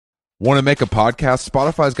Want to make a podcast?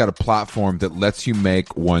 Spotify's got a platform that lets you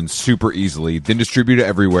make one super easily, then distribute it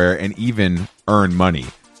everywhere, and even earn money.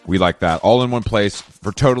 We like that. All in one place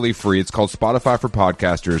for totally free. It's called Spotify for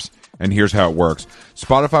Podcasters, and here's how it works.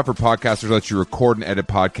 Spotify for Podcasters lets you record and edit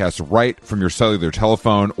podcasts right from your cellular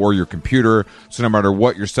telephone or your computer, so no matter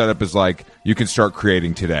what your setup is like, you can start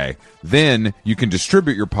creating today. Then you can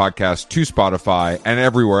distribute your podcast to Spotify and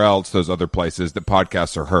everywhere else, those other places that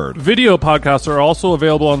podcasts are heard. Video podcasts are also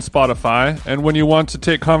available on Spotify, and when you want to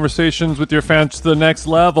take conversations with your fans to the next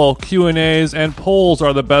level, Q&As and polls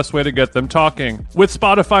are the best way to get them talking. With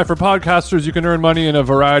Spotify for Podcasters, you can earn money in a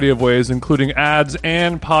variety of ways, including ads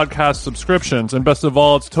and podcast subscriptions. And best of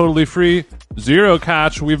all, it's totally free, zero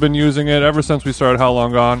catch. We've been using it ever since we started How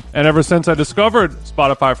Long Gone. And ever since I discovered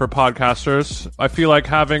Spotify for Podcasters, I feel like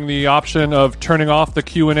having the option of turning off the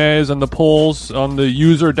Q&As and the polls on the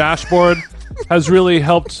user dashboard has really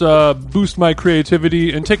helped boost my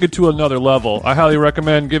creativity and take it to another level. I highly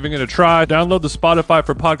recommend giving it a try. Download the Spotify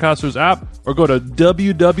for Podcasters app or go to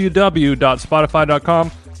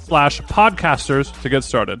www.spotify.com/podcasters to get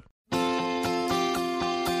started.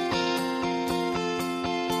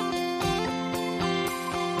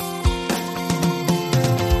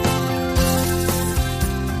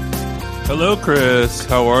 Hello, Chris.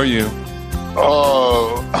 How are you?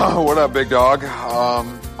 Oh, what up, big dog?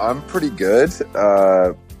 I'm pretty good.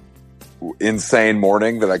 Insane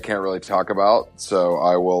morning that I can't really talk about, so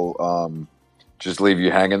I will just leave you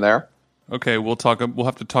hanging there. Okay, we'll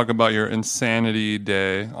have to talk about your insanity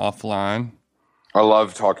day offline. I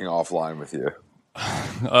love talking offline with you.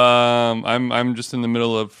 I'm just in the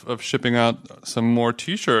middle of shipping out some more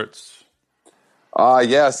T-shirts.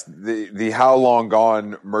 Yes, the How Long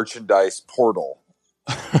Gone merchandise portal.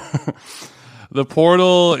 The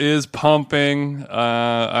portal is pumping.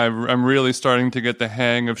 I'm really starting to get the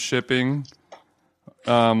hang of shipping,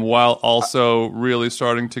 while also really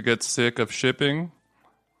starting to get sick of shipping.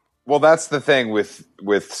 Well, that's the thing with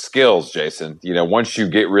skills, Jason. You know, once you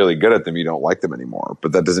get really good at them, you don't like them anymore.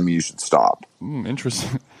 But that doesn't mean you should stop.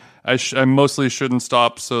 Interesting. I mostly shouldn't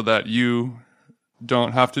stop so that you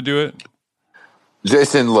don't have to do it.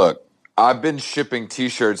 Jason, look, I've been shipping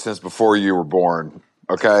T-shirts since before you were born,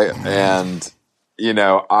 okay? And, you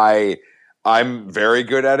know, I'm very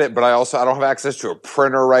good at it, but I don't have access to a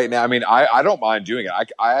printer right now. I mean, I don't mind doing it.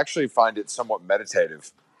 I actually find it somewhat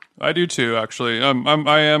meditative. I do too, actually. I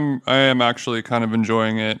am actually kind of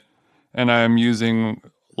enjoying it, and I am using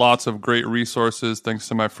lots of great resources thanks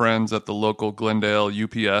to my friends at the local Glendale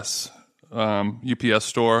UPS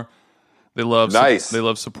store. They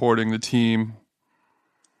love supporting the team.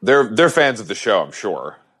 They're fans of the show, I'm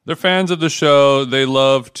sure. They're fans of the show. They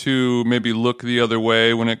love to maybe look the other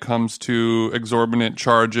way when it comes to exorbitant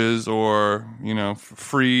charges or, you know,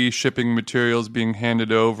 free shipping materials being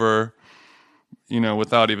handed over, you know,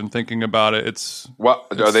 without even thinking about it.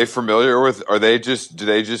 Are they familiar with? Do they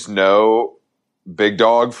just know Big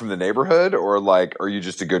Dog from the neighborhood, or like, are you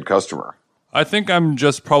just a good customer? I think I'm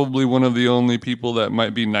just probably one of the only people that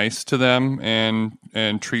might be nice to them and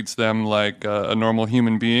treats them like a normal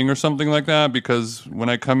human being or something like that. Because when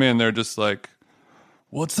I come in, they're just like,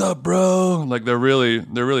 "What's up, bro?" Like they're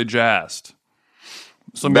really jazzed.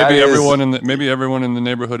 So maybe everyone in the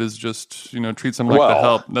neighborhood is just, you know, treats them like the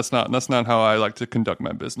help. That's not how I like to conduct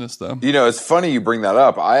my business, though. You know, it's funny you bring that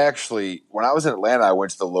up. When I was in Atlanta, I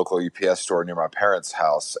went to the local UPS store near my parents'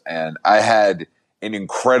 house, and I had an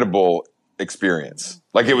incredible experience.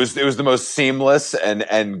 Like it was the most seamless and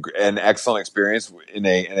excellent experience in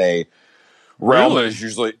a realm that is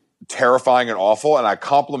usually terrifying and awful. And I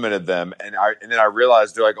complimented them, and then I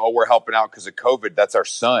realized they're like, "Oh, we're helping out because of COVID." That's our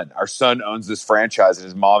son. Our son owns this franchise, and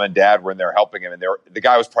his mom and dad were in there helping him, and the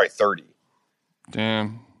guy was probably 30.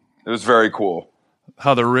 Damn, it was very cool.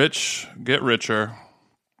 How the rich get richer.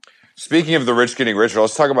 Speaking of the rich getting richer,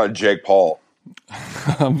 let's talk about Jake Paul.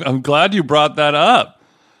 I'm glad you brought that up.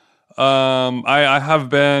 I have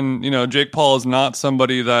been, you know, Jake Paul is not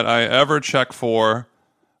somebody that I ever check for.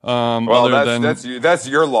 That's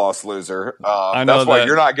your loss, loser. I know that's why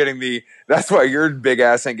you're not getting that's why your big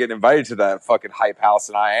ass ain't getting invited to that fucking hype house,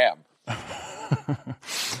 and I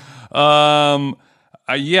am.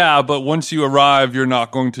 Yeah, but once you arrive, you're not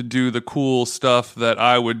going to do the cool stuff that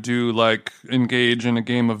I would do, like engage in a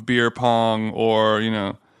game of beer pong or, you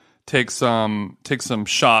know, take some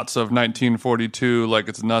shots of 1942 like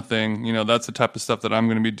it's nothing. You know, that's the type of stuff that I'm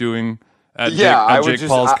going to be doing at Jake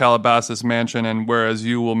Paul's Calabasas mansion, and whereas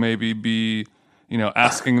you will maybe be, you know,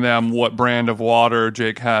 asking them what brand of water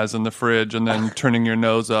Jake has in the fridge and then turning your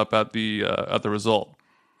nose up at the result.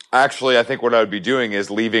 Actually, I think what I would be doing is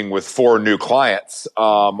leaving with 4 new clients,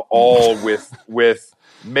 all with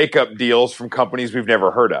makeup deals from companies we've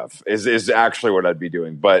never heard of is actually what I'd be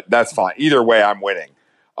doing. But that's fine. Either way, I'm winning.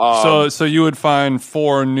 So you would find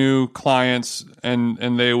 4 new clients,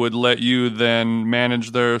 and they would let you then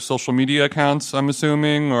manage their social media accounts, I'm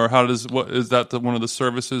assuming, or what is that one of the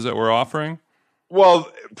services that we're offering?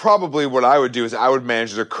 Well, probably what I would do is I would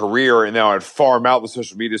manage their career, and then I would farm out the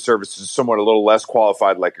social media services to someone a little less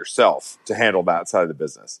qualified like yourself to handle that side of the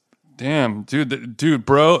business. Damn, dude,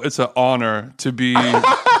 bro, it's an honor to be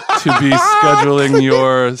scheduling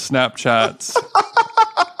your Snapchats,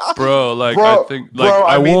 bro.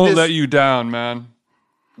 I won't let you down, man.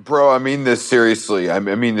 Bro, I mean this seriously. I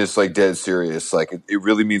mean this like dead serious. Like it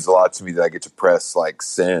really means a lot to me that I get to press like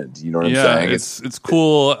send. You know what I'm saying? It's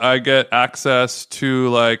cool. I get access to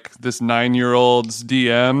like this 9-year-old's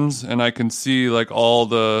DMs, and I can see like all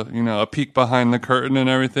the a peek behind the curtain and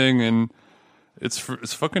everything, and it's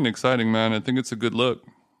fucking exciting, man. I think it's a good look.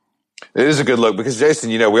 It is a good look because Jason,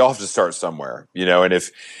 we all have to start somewhere, and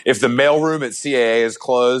if the mailroom at CAA is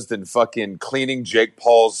closed, then fucking cleaning Jake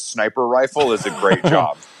Paul's sniper rifle is a great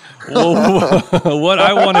job. Well, what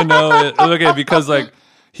I want to know is because like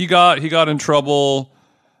he got in trouble.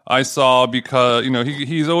 I saw because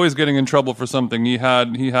he's always getting in trouble for something. He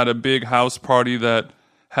had a big house party that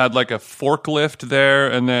had like a forklift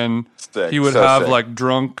there, and then he would have like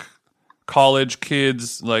drunk college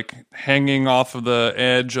kids like hanging off of the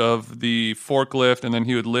edge of the forklift, and then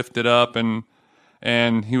he would lift it up and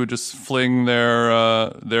he would just fling their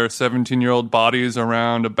 17-year-old bodies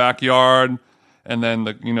around a backyard, and then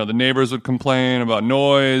the neighbors would complain about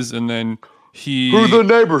noise, and then who are the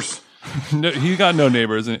neighbors? No, he got no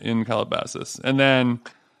neighbors in Calabasas, and then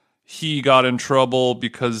he got in trouble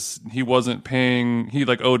because he wasn't paying. He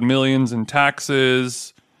like owed millions in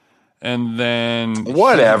taxes. And then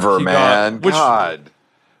whatever, man. God.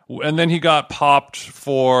 And then he got popped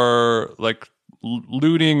for like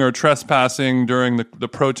looting or trespassing during the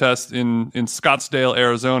protest in Scottsdale,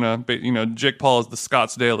 Arizona. But Jake Paul is the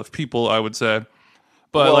Scottsdale of people, I would say.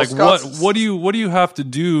 But what do you have to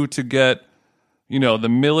do to get the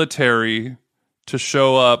military to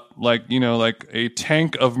show up like a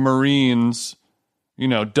tank of Marines,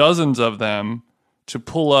 dozens of them, to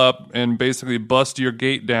pull up and basically bust your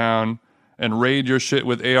gate down and raid your shit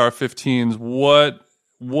with AR-15s?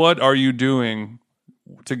 What are you doing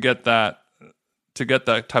to get that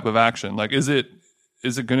type of action? Like, is it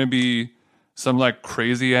going to be some like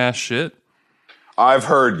crazy ass shit? I've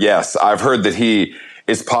heard that he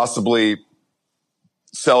is possibly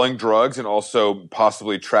selling drugs and also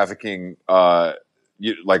possibly trafficking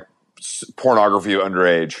like pornography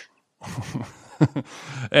underage.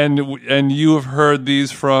 And you have heard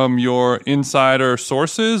these from your insider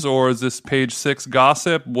sources, or is this Page 6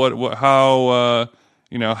 gossip? How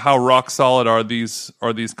rock solid are these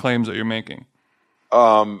claims that you're making?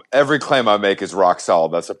 Every claim I make is rock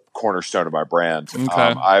solid. That's a cornerstone of my brand.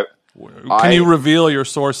 Okay. Can you reveal your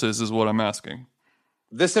sources is what I'm asking.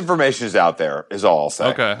 This information is out there is all I'll say.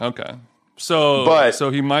 Okay. So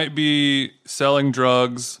he might be selling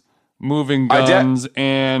drugs, moving guns,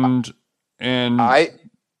 and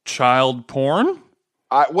child porn?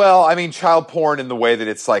 Child porn in the way that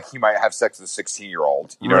it's like he might have sex with a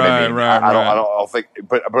 16-year-old. You know what I mean? I don't think.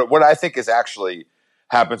 But what I think is actually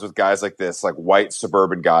happens with guys like this, like white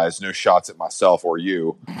suburban guys. No shots at myself or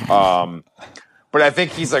you. But I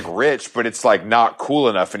think he's like rich, but it's like not cool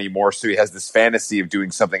enough anymore. So he has this fantasy of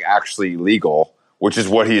doing something actually legal, which is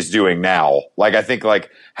what he's doing now. Like, I think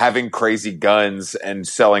like having crazy guns and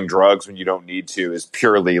selling drugs when you don't need to is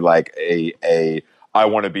purely like a I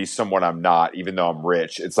want to be someone I'm not, even though I'm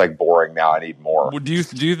rich. It's like boring now. I need more. Do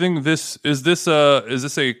you think this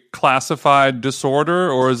is a classified disorder,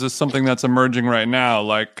 or is this something that's emerging right now?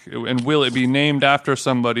 Like, and will it be named after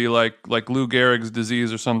somebody like Lou Gehrig's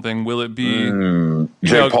disease or something? Will it be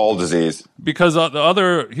Jake Paul disease? Because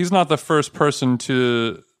he's not the first person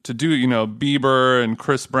to do, Bieber and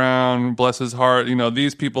Chris Brown, bless his heart.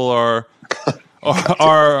 These people are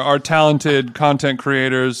talented content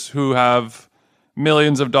creators who have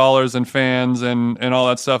millions of dollars and fans and all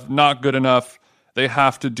that stuff. Not good enough. They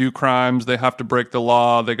have to do crimes. They have to break the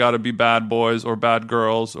law. They got to be bad boys or bad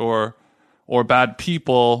girls or bad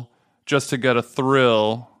people just to get a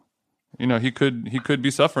thrill. He could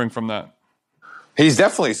be suffering from that. He's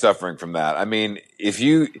definitely suffering from that. I mean, if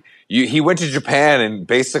he went to Japan and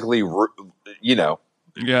basically,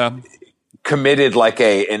 committed like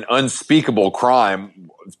an unspeakable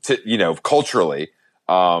crime to, culturally.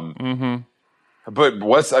 But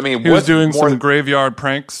he was doing some graveyard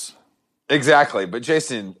pranks. Exactly. But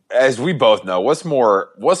Jason, as we both know, what's more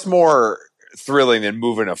thrilling than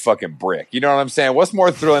moving a fucking brick? You know what I'm saying? What's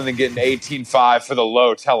more thrilling than getting 18.5 for the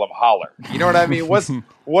low? Tell them holler. You know what I mean?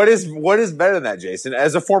 What is better than that, Jason?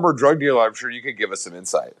 As a former drug dealer, I'm sure you could give us some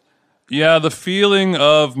insight. Yeah, the feeling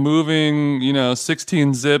of moving,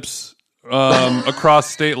 16 zips across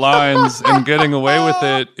state lines and getting away with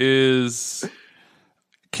it is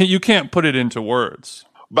you can't put it into words.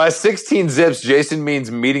 By 16 zips, Jason means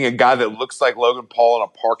meeting a guy that looks like Logan Paul in a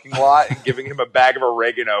parking lot and giving him a bag of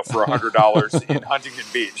oregano for $100 in Huntington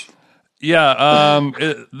Beach. Yeah,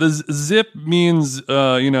 the zip means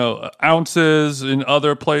ounces in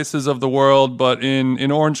other places of the world, but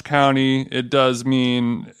in Orange County, it does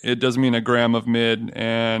mean a gram of mid,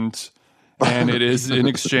 and it is in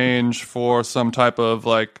exchange for some type of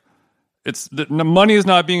the money is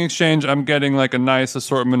not being exchanged. I'm getting like a nice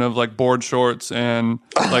assortment of like board shorts and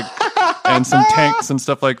and some tanks and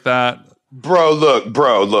stuff like that. Bro,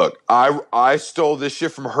 look. I stole this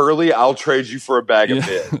shit from Hurley. I'll trade you for a bag of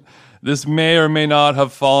mid. This may or may not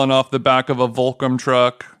have fallen off the back of a Volcom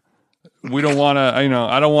truck. We don't want to,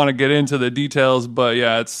 I don't want to get into the details, but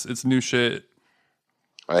yeah, it's new shit.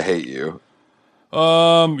 I hate you.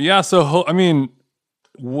 Yeah. So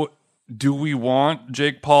do we want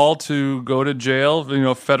Jake Paul to go to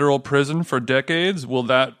jail? Federal prison for decades? What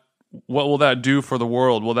will that do for the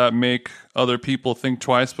world? Will that make other people think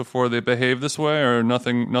twice before they behave this way, or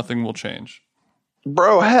nothing will change?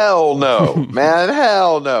 Bro, hell no, man,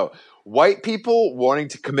 hell no. White people wanting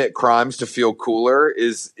to commit crimes to feel cooler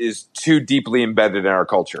is too deeply embedded in our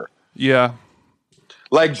culture. Yeah.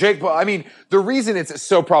 Like Jake Paul, the reason it's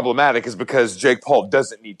so problematic is because Jake Paul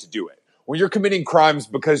doesn't need to do it. When you're committing crimes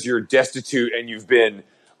because you're destitute and you've been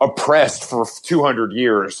oppressed for 200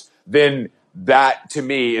 years, then that, to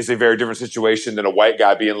me, is a very different situation than a white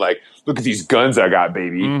guy being like, look at these guns I got,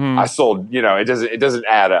 baby. Mm-hmm. I sold, it doesn't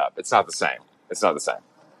add up. It's not the same. It's not the same.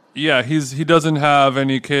 Yeah, he doesn't have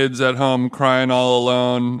any kids at home crying all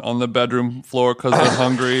alone on the bedroom floor because they're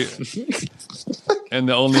hungry, and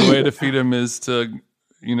the only way to feed him is to,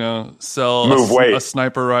 sell a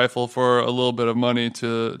sniper rifle for a little bit of money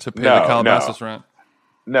to pay the Calabasas rent.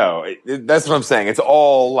 No, that's what I'm saying. It's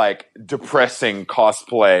all like depressing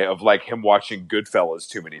cosplay of like him watching Goodfellas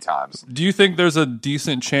too many times. Do you think there's a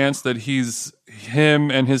decent chance that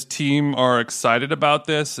him and his team are excited about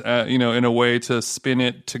this, in a way to spin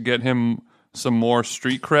it to get him some more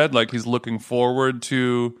street cred? Like he's looking forward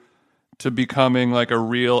to becoming like a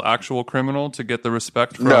real actual criminal to get the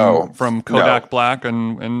respect from Kodak Black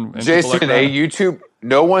and Jason, like that? YouTube.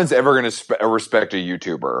 No one's ever going to respect a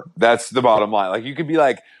YouTuber. That's the bottom line. Like you could be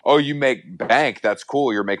like, oh, you make bank. That's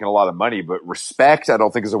cool. You're making a lot of money. But respect, I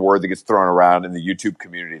don't think is a word that gets thrown around in the YouTube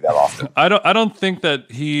community that often. I don't think that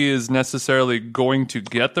he is necessarily going to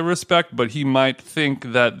get the respect, but he might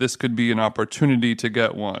think that this could be an opportunity to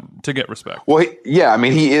get respect. Well,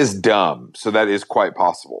 he is dumb. So that is quite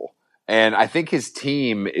possible. And I think his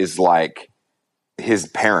team is like his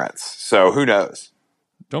parents. So who knows?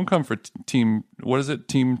 Don't come for team. What is it?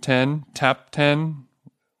 Team 10? Tap 10?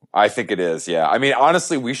 I think it is. Yeah.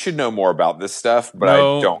 Honestly, we should know more about this stuff, but I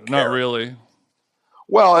don't care. Not really.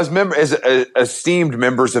 Well, as esteemed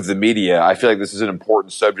members of the media, I feel like this is an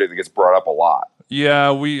important subject that gets brought up a lot.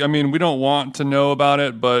 Yeah, we don't want to know about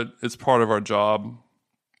it, but it's part of our job.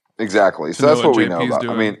 Exactly. So that's what we know about.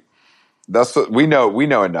 Doing. That's what we know. We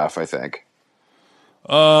know enough, I think.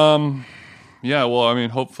 Yeah, well,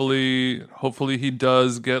 hopefully he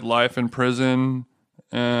does get life in prison,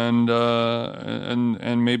 and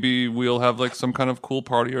maybe we'll have like some kind of cool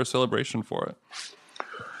party or celebration for it.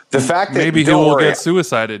 The fact that maybe he will get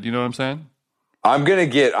suicided. You know what I'm saying? I'm gonna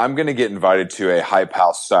get invited to a hype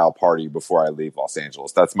house style party before I leave Los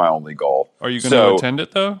Angeles. That's my only goal. Are you going to attend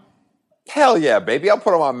it though? Hell yeah, baby! I'll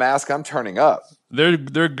put on my mask. I'm turning up.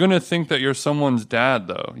 They're gonna think that you're someone's dad,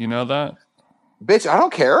 though. You know that? Bitch, I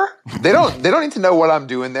don't care. They don't need to know what I'm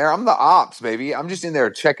doing there. I'm the ops, baby. I'm just in there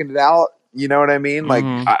checking it out. You know what I mean? Like,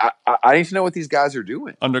 I need to know what these guys are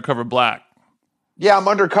doing. Undercover black. Yeah, I'm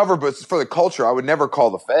undercover, but it's for the culture. I would never call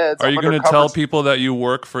the feds. Are you going to tell people that you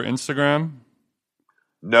work for Instagram?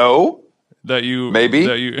 No. That you maybe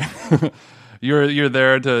that you you're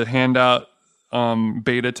there to hand out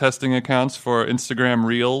beta testing accounts for Instagram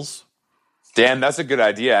Reels. Dan, that's a good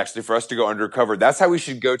idea, actually, for us to go undercover. That's how we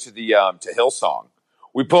should go to the to Hillsong.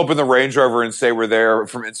 We pull up in the Range Rover and say we're there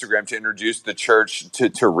from Instagram to introduce the church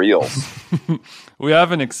to Reels. We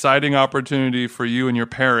have an exciting opportunity for you and your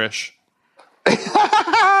parish.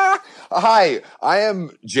 Hi, I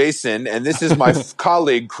am Jason, and this is my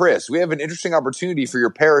colleague, Chris. We have an interesting opportunity for your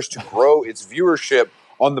parish to grow its viewership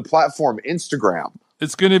on the platform Instagram.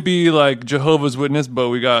 It's going to be like Jehovah's Witness, but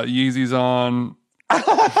we got Yeezys on.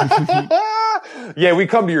 Yeah, we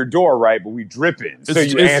come to your door, right? But we drip in. So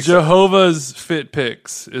you It's answer. Jehovah's Fit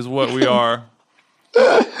Picks is what we are.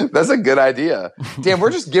 That's a good idea. Damn,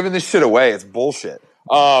 we're just giving this shit away. It's bullshit.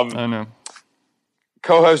 I know.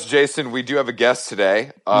 Co-host Jason, we do have a guest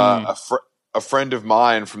today. A friend of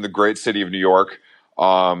mine from the great city of New York.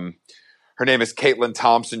 Her name is Caitlin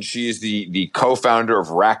Thompson. She is the co-founder of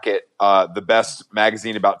Racket, the best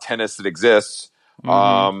magazine about tennis that exists.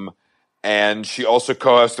 And she also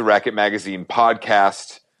co-hosts the Racket Magazine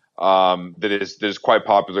podcast that is quite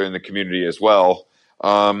popular in the community as well.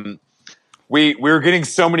 We were getting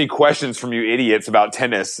so many questions from you idiots about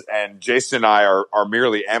tennis, and Jason and I are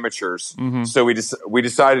merely amateurs. So we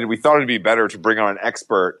decided we thought it'd be better to bring on an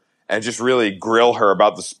expert and just really grill her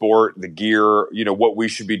about the sport, the gear, what we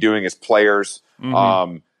should be doing as players.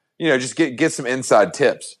 Just get some inside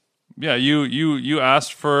tips. Yeah, you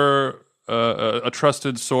asked for a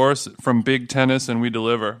trusted source from Big Tennis, and we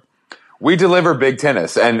deliver. We deliver Big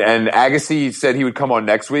Tennis, and Agassi said he would come on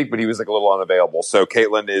next week, but he was a little unavailable. So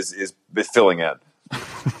Caitlin is filling in.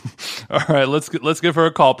 All right, let's give her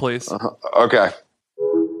a call, please. Okay.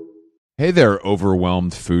 Hey there,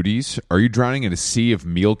 overwhelmed foodies. Are you drowning in a sea of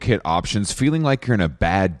meal kit options, feeling like you're in a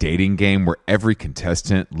bad dating game where every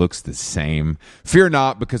contestant looks the same? Fear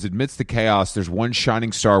not, because amidst the chaos, there's one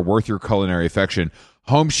shining star worth your culinary affection.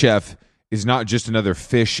 Home Chef is not just another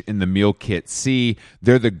fish in the meal kit sea.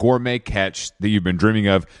 They're the gourmet catch that you've been dreaming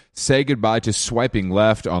of. Say goodbye to swiping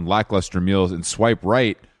left on lackluster meals and swipe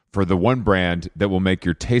right for the one brand that will make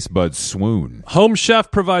your taste buds swoon. Home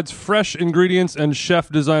Chef provides fresh ingredients and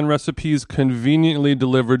chef-design recipes conveniently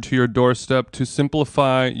delivered to your doorstep to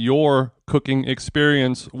simplify your cooking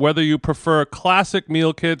experience. Whether you prefer classic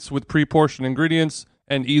meal kits with pre-portioned ingredients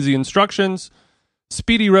and easy instructions,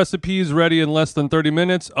 speedy recipes ready in less than 30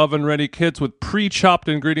 minutes, oven-ready kits with pre-chopped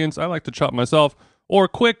ingredients, I like to chop myself, or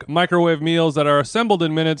quick microwave meals that are assembled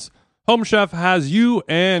in minutes, Home Chef has you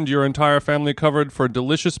and your entire family covered for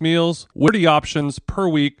delicious meals, witty options per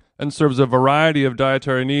week, and serves a variety of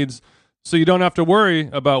dietary needs, so you don't have to worry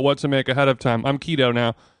about what to make ahead of time. I'm keto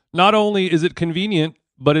now. Not only is it convenient,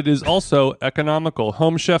 but it is also economical.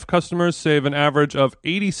 Home Chef customers save an average of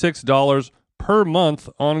 $86 per month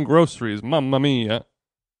on groceries. Mamma mia.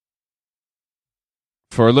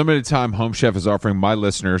 For a limited time, Home Chef is offering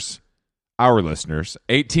our listeners,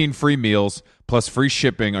 18 free meals plus free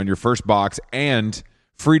shipping on your first box and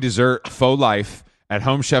free dessert for life at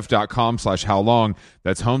homechef.com/howlong.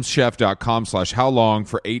 That's homechef.com/howlong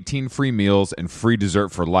for 18 free meals and free dessert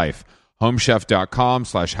for life.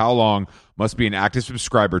 Homechef.com/howlong. Must be an active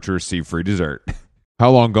subscriber to receive free dessert.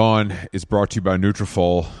 How Long Gone is brought to you by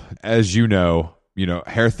Nutrafol. As you know,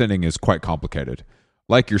 hair thinning is quite complicated.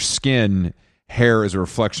 Like your skin, hair is a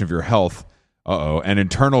reflection of your health. And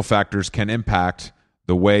internal factors can impact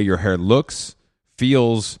the way your hair looks,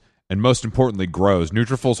 feels, and most importantly, grows.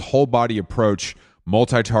 Nutrafol's whole body approach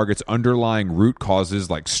multi-targets underlying root causes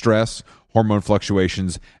like stress, hormone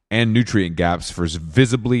fluctuations, and nutrient gaps for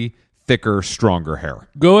visibly thicker, stronger hair.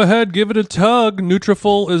 Go ahead, give it a tug.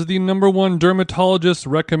 Nutrafol is the #1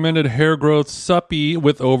 dermatologist-recommended hair growth suppy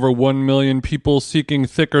with over 1 million people seeking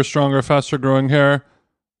thicker, stronger, faster-growing hair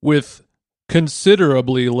with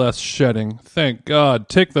considerably less shedding. Thank God.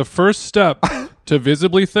 Take the first step to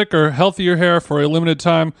visibly thicker, healthier hair for a limited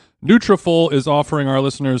time. Nutrafol is offering our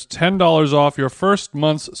listeners $10 off your first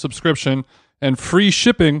month's subscription and free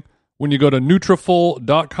shipping when you go to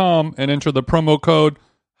Nutrafol.com and enter the promo code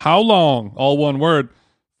HOWLONG, all one word.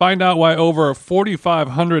 Find out why over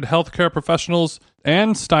 4,500 healthcare professionals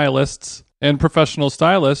and stylists and professional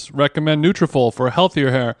stylists recommend Nutrafol for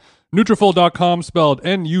healthier hair. Nutrafol.com, spelled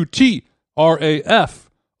Nutrafol.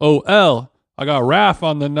 I got RAF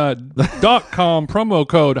on the nut. .com promo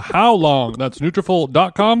code How Long. That's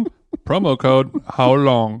Nutrafol.com promo code How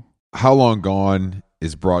Long. How Long Gone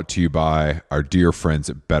is brought to you by our dear friends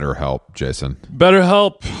at BetterHelp, Jason.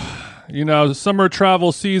 BetterHelp, summer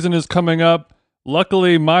travel season is coming up.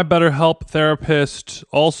 Luckily, my BetterHelp therapist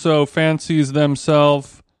also fancies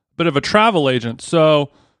themselves a bit of a travel agent. So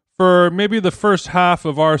for maybe the first half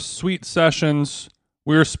of our sweet sessions,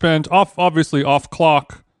 we were spent obviously off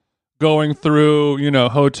clock, going through,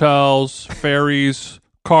 hotels, ferries,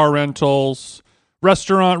 car rentals,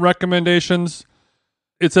 restaurant recommendations.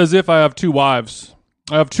 It's as if I have two wives.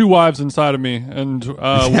 I have two wives inside of me, and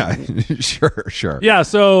yeah, sure. Yeah,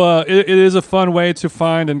 so it is a fun way to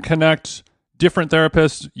find and connect different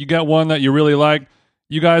therapists. You get one that you really like.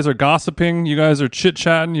 You guys are gossiping. You guys are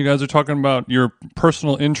chit-chatting. You guys are talking about your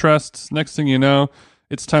personal interests. Next thing you know,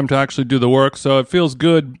 it's time to actually do the work. So it feels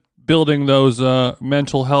good building those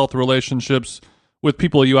mental health relationships with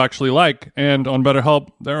people you actually like. And on BetterHelp,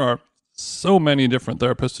 there are So many different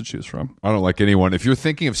therapists to choose from. I don't like anyone. If you're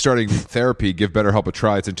thinking of starting therapy, give BetterHelp a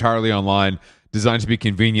try. It's entirely online, designed to be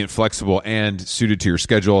convenient, flexible, and suited to your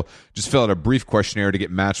schedule. Just fill out a brief questionnaire to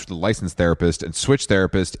get matched with a licensed therapist and switch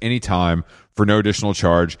therapist anytime for no additional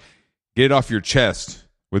charge. Get it off your chest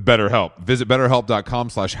with BetterHelp. Visit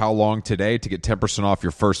BetterHelp.com/howlong today to get 10% off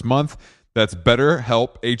your first month. That's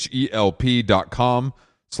BetterHelp,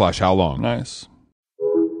 HELP.com/howlong. Nice.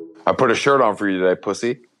 I put a shirt on for you today,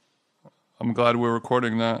 pussy. I'm glad we're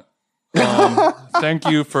recording that. Thank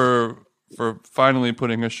you for finally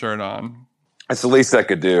putting a shirt on. It's the least I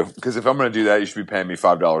could do. Because if I'm going to do that, you should be paying me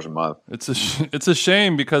 $5 a month. It's a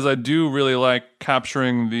shame because I do really like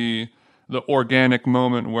capturing the organic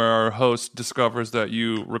moment where our host discovers that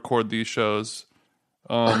you record these shows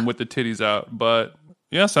with the titties out. But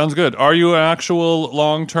yeah, sounds good. Are you an actual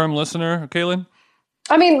long-term listener, Kaylin?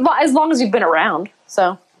 I mean, as long as you've been around.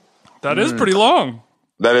 So that is pretty long.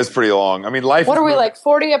 That is pretty long. I mean, life. What are we, like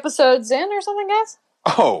 40 episodes in or something, guys?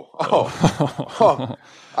 Oh.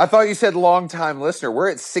 I thought you said long-time listener.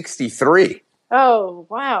 We're at 63. Oh,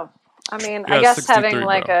 wow. I mean, Yeah, I guess 63, having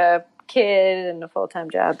like a kid and a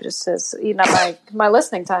full-time job just is eating up my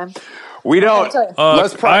listening time. We don't.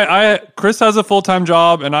 Chris has a full-time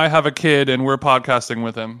job and I have a kid and we're podcasting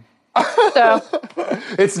with him. So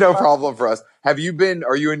It's no problem for us. Are you in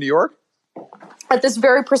New York? at this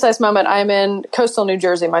very precise moment, I'm in coastal New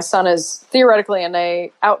Jersey. My son is theoretically in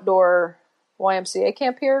a outdoor YMCA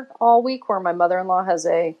camp here all week where my mother-in-law has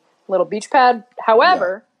a little beach pad.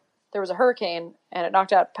 However, there was a hurricane and it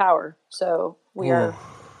knocked out power. So we are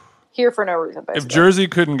here for no reason, basically. If Jersey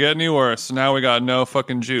couldn't get any worse, now we got no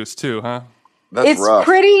fucking juice too, huh? That's rough. It's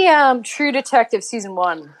pretty True Detective season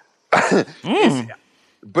 1.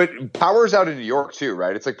 But power's out in New York too,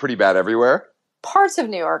 right? It's like pretty bad everywhere. Parts of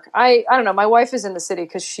New York. I don't know. My wife is in the city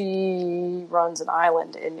because she runs an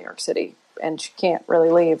island in New York City and she can't really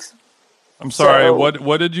leave. I'm sorry, So-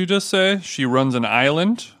 what did you just say? She runs an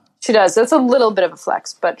island? She does. That's a little bit of a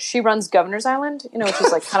flex, but she runs Governor's Island, which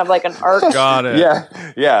is like kind of like an arc. Got it.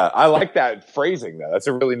 Yeah. I like that phrasing though. That's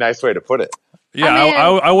a really nice way to put it.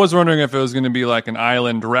 Yeah, I was wondering if it was going to be like an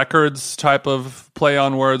Island Records type of play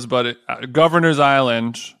on words, but Governor's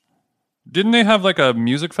Island, didn't they have like a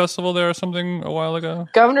music festival there or something a while ago?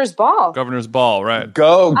 Governor's Ball. Governor's Ball, right.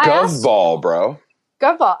 Go I asked- Govball, bro.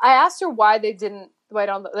 Govball. I asked her why they don't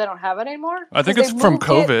have it anymore. I think 'Cause it's they from moved it.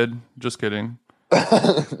 COVID. Just kidding.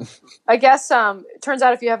 I guess it turns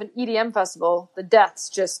out if you have an EDM festival, the deaths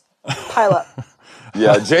just pile up.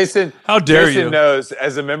 Yeah, Jason. How dare Jason you. knows,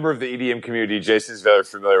 as a member of the EDM community, Jason's very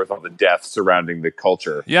familiar with all the deaths surrounding the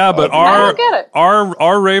culture. Yeah, but I don't get it.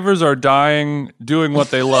 our ravers are dying doing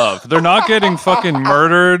what they love. They're not getting fucking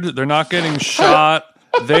murdered. They're not getting shot.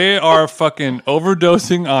 They are fucking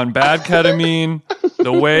overdosing on bad ketamine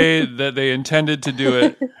the way that they intended to do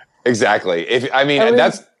it. Exactly.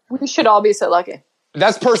 We should all be so lucky.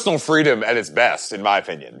 That's personal freedom at its best, in my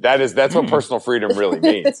opinion. That's what personal freedom really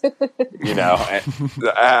means.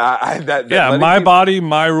 My body,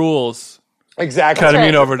 my rules. Exactly.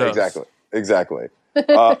 Ketamine overdose. Exactly.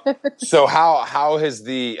 So how has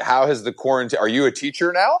the quarantine? Are you a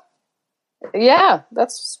teacher now? Yeah,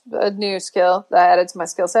 that's a new skill that I added to my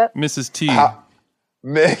skill set. Mrs. T. How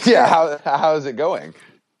is it going?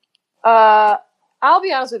 I'll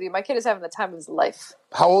be honest with you. My kid is having the time of his life.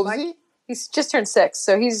 How old is he? He's just turned 6,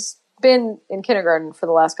 so he's been in kindergarten for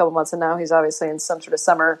the last couple months, and now he's obviously in some sort of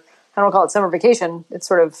summer. I don't want to call it summer vacation. It's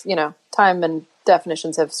sort of, time and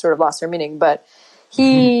definitions have sort of lost their meaning, but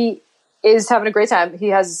he is having a great time. He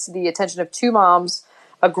has the attention of 2 moms,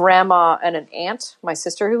 a grandma, and an aunt, my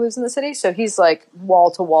sister who lives in the city. So he's like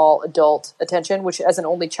wall-to-wall adult attention, which as an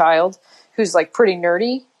only child who's like pretty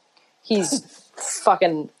nerdy, he's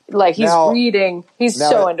fucking like he's reading. He's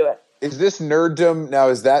so into it. Is this nerddom now?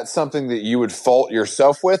 Is that something that you would fault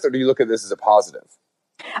yourself with, or do you look at this as a positive?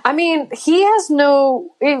 I mean, he has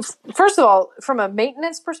first of all, from a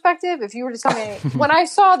maintenance perspective, if you were to tell me, when I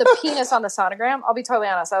saw the penis on the sonogram, I'll be totally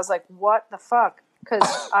honest, I was like, what the fuck? Because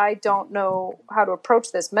I don't know how to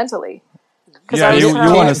approach this mentally. Yeah, you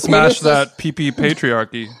want to smash that PP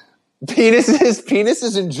patriarchy.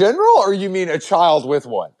 Penises in general, or you mean a child with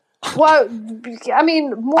one? Well, I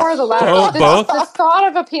mean, more of the latter. Both? The thought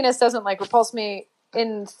of a penis doesn't repulse me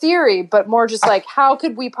in theory, but more just how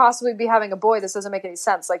could we possibly be having a boy? This doesn't make any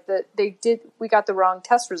sense. We got the wrong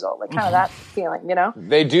test result. Kind of that feeling,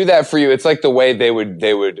 They do that for you. It's like the way they would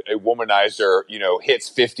a womanizer, hits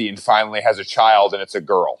 50 and finally has a child and it's a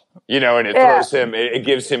girl, and it throws him, it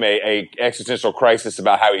gives him a existential crisis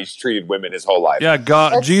about how he's treated women his whole life. Yeah,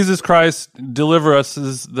 God, Jesus Christ, deliver us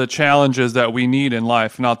the challenges that we need in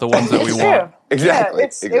life, not the ones that we want. Exactly.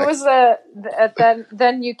 Yeah, it was a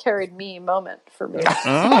then you carried me moment for me. So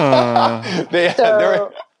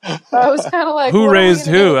I was kind of like, who what raised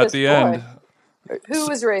are we gonna do who with at this the boy? end? Who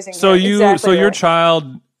was raising So him? you, Exactly your right.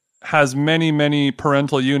 child has many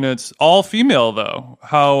parental units, all female though.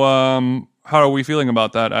 How are we feeling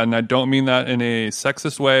about that? And I don't mean that in a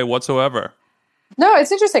sexist way whatsoever. No,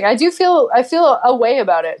 it's interesting. I feel a way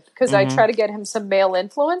about it because I Mm-hmm. try to get him some male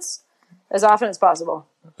influence as often as possible.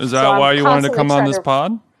 Is that So I'm why you wanted to constantly come on trying this to-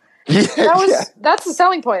 pod? That's the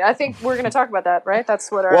selling point. I think we're going to talk about that, right?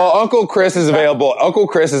 That's what our Well, Uncle Chris is available. Uncle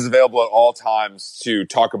Chris is available at all times to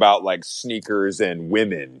talk about like sneakers and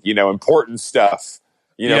women, important stuff,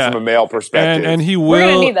 from a male perspective. And he We're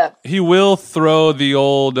gonna will need that. he will throw the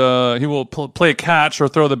old he will play catch or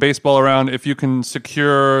throw the baseball around if you can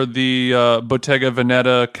secure the Bottega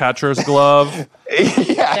Veneta catcher's glove.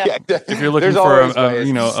 yeah. If you're looking There's for always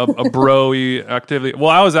ways. a bro-y activity.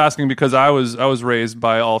 Well, I was asking because I was raised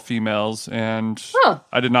by all females and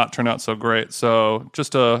I did not turn out so great. So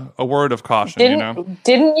just a word of caution,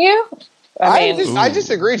 Didn't you? I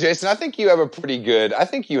disagree, Jason. I think you have a pretty good. I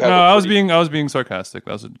think you have. No, I was being sarcastic.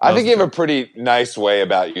 I think you have a pretty nice way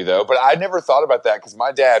about you, though. But I never thought about that because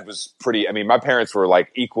my dad was pretty. I mean, my parents were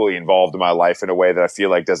like equally involved in my life in a way that I feel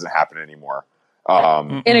like doesn't happen anymore.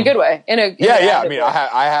 In a good way. I mean,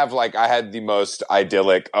 I had the most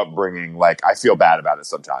idyllic upbringing. Like, I feel bad about it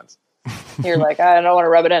sometimes. You're like, I don't want to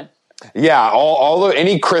rub it in. Yeah, all of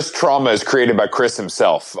any Chris trauma is created by Chris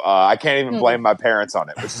himself. I can't even blame my parents on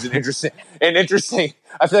it, which is an interesting.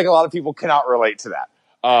 I feel like a lot of people cannot relate to that.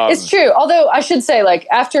 It's true. Although I should say, like,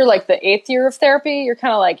 after like the 8th year of therapy, you're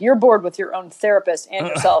kind of like, you're bored with your own therapist and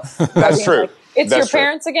yourself. That's true. Like, it's your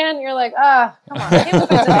parents again. You're like, come on, I can't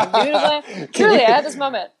believe it's something new today. Truly, I had this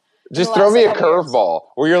moment. Just throw me a curveball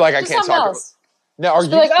where you're like, I can't talk about. Now, are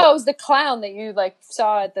you like, it was the clown that you like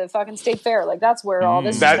saw at the fucking state fair? Like, that's where all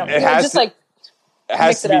this is coming. It has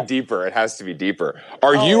to be deeper. It has to be deeper.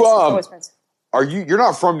 Are you you're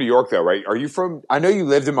not from New York though, right? Are you from? I know you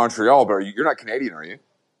lived in Montreal, but you're not Canadian, are you?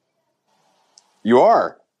 You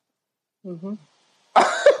are. Mm-hmm.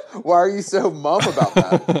 Why are you so mum about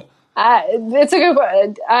that? It's a good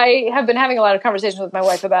question. I have been having a lot of conversations with my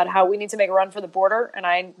wife about how we need to make a run for the border, and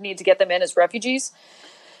I need to get them in as refugees.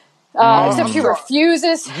 Except she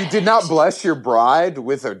refuses. You did not bless your bride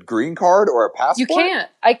with a green card or a passport? You can't.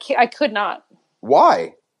 I could not.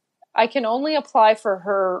 Why? I can only apply for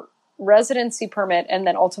her residency permit and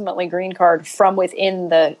then ultimately green card from within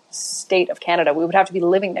the state of Canada. We would have to be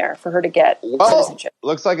living there for her to get citizenship.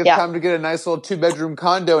 Looks like it's time to get a nice little 2-bedroom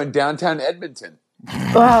condo in downtown Edmonton.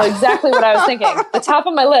 Well, exactly what I was thinking. The top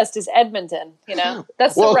of my list is Edmonton.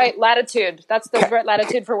 That's the right latitude. That's the right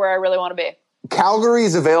latitude for where I really want to be. Calgary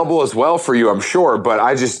is available as well for you, I'm sure, but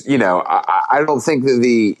I just, I don't think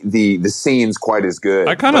that the scene's quite as good.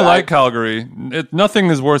 I kind of like Calgary. Nothing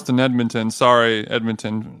is worse than Edmonton. Sorry,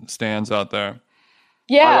 Edmonton stands out there.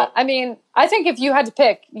 Yeah, I mean, I think if you had to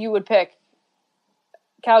pick, you would pick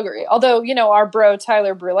Calgary. Although, our bro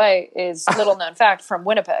Tyler Brûlé is little known fact from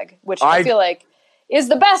Winnipeg, which I feel like is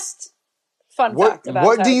the best fun fact about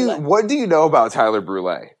Tyler Brûlé. What do you know about Tyler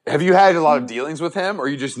Brûlé? Have you had a lot of dealings with him, or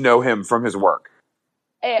you just know him from his work?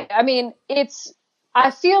 I mean,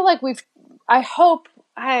 I feel like how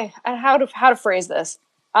to phrase this.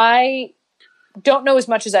 I don't know as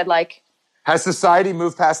much as I'd like. Has society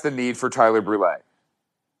moved past the need for Tyler Brûlé?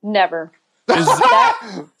 Never.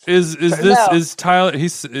 Is Tyler?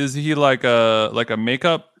 Is he like a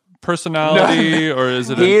makeup personality, or is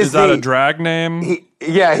that a drag name?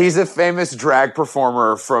 He's a famous drag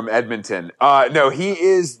performer from Edmonton. No, he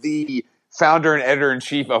is the founder and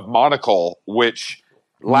editor-in-chief of Monocle, which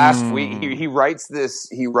last week he writes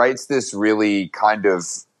this really kind of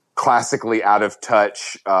classically out of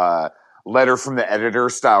touch letter from the editor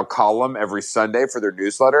style column every Sunday for their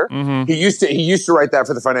newsletter. Mm-hmm. He used to write that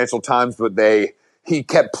for the Financial Times, but he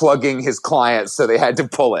kept plugging his clients, so they had to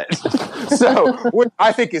pull it. So, which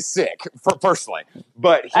I think is sick, personally.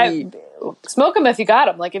 But smoke him if you got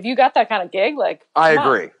him. Like, if you got that kind of gig, like, I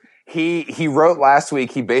agree. He wrote last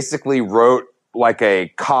week. He basically wrote like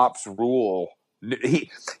a cops rule. He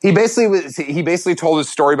basically told his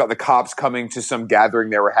story about the cops coming to some gathering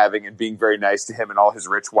they were having and being very nice to him and all his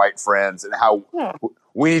rich white friends, and how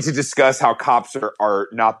we need to discuss how cops are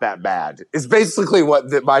not that bad. It's basically what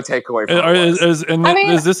my takeaway from it was.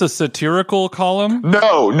 Is this a satirical column?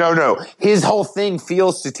 No. His whole thing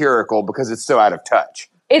feels satirical because it's so out of touch.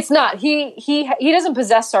 It's not. He doesn't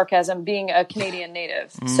possess sarcasm, being a Canadian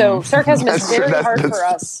native. So sarcasm is very hard for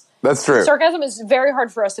us. That's true. Sarcasm is very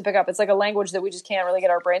hard for us to pick up. It's like a language that we just can't really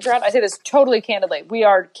get our brains around. I say this totally candidly. We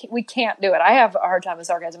can't do it. I have a hard time with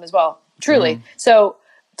sarcasm as well. truly. So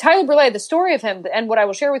Tyler Brule, the story of him, and what I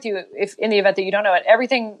will share with you, if in the event that you don't know it,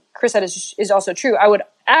 everything Chris said is also true. I would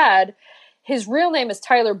add, his real name is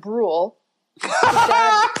Tyler Brule.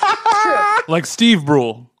 Like Steve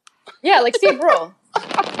Brule. Yeah, like Steve Brule.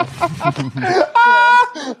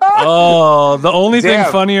 Oh, the only thing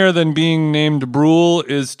funnier than being named Brule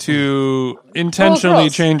is to intentionally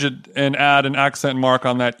change it and add an accent mark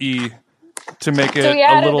on that E to make it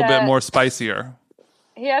a little bit more spicier.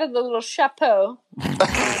 He added the little chapeau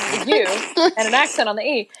the U and an accent on the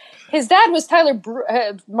E. His dad was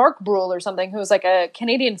Mark Brule or something, who was like a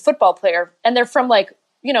Canadian football player, and they're from like,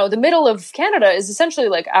 you know, the middle of Canada is essentially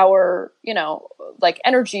like our, you know, like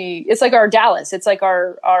energy. It's like our Dallas. It's like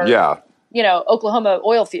our you know, Oklahoma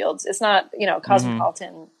oil fields. It's not, you know,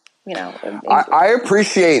 cosmopolitan. You know, I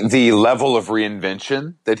appreciate the level of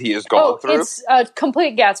reinvention that he has gone through. It's a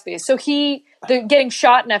complete Gatsby. So getting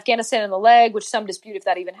shot in Afghanistan in the leg, which some dispute if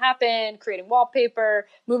that even happened, creating wallpaper,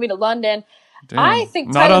 moving to London. Damn. I think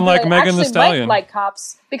not Tyler unlike Brule Megan Thee Stallion. might like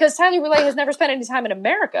cops because Tyler Brule has never spent any time in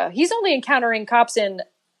America. He's only encountering cops in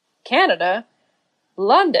Canada,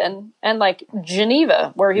 London, and like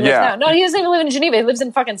Geneva, where he lives now. No, he doesn't even live in Geneva. He lives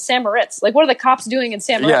in fucking St. Moritz. Like, what are the cops doing in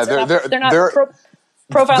St. Moritz? They're not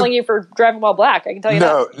profiling you for driving while black. I can tell you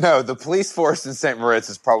that. No, the police force in St. Moritz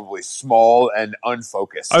is probably small and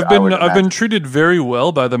unfocused. I've been treated very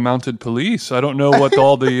well by the mounted police. I don't know what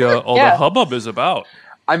all the hubbub is about.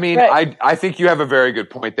 I mean, right. I think you have a very good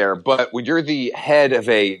point there. But when you're the head of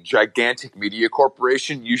a gigantic media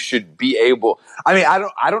corporation, you should be able. I mean,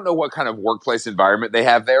 I don't know what kind of workplace environment they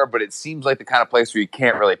have there, but it seems like the kind of place where you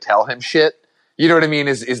can't really tell him shit. You know what I mean?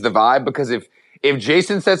 Is the vibe? Because if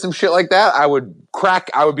Jason said some shit like that, I would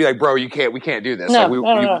be like, bro, we can't do this. No,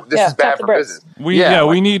 like, this is bad for business.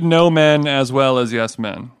 We need no men as well as yes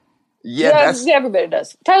men. Yeah, everybody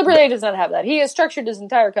does. Tyler Brule does not have that. He has structured his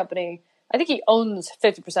entire company. I think he owns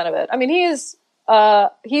 50% of it. I mean, he's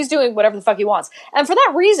doing whatever the fuck he wants. And for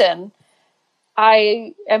that reason,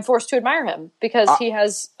 I am forced to admire him because he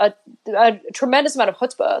has a tremendous amount of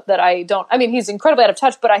chutzpah that I don't. I mean, he's incredibly out of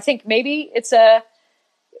touch, but I think maybe it's not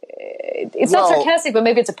sarcastic, but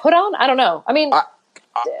maybe it's a put on. I don't know. I mean,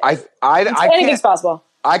 anything's possible.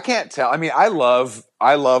 I can't tell. I mean, I love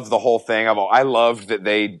the whole thing. I loved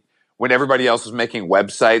that when everybody else was making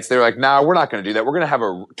websites, they were like, "Nah, we're not going to do that. We're going to have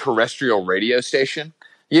a terrestrial radio station."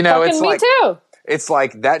 You know, it's like too. It's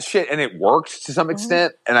like that shit, and it worked to some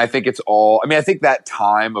extent. And I think it's all. I mean, I think that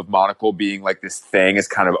time of Monocle being like this thing is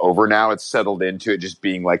kind of over now. It's settled into it just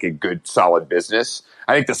being like a good, solid business.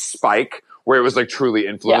 I think the spike where it was like truly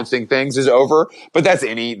influencing things is over. But that's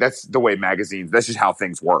the way magazines. That's just how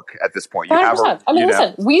things work at this point. 100%. I mean,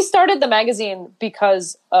 listen, we started the magazine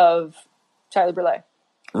because of Tyler Brule.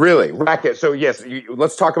 Really? Racket. So, yes,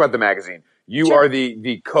 let's talk about the magazine. You are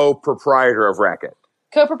the co-proprietor of Racket.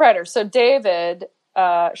 Co-proprietor. So, David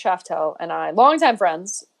Schaftel and I, longtime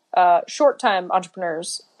friends, short-time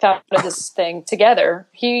entrepreneurs, founded this thing together.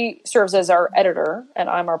 He serves as our editor, and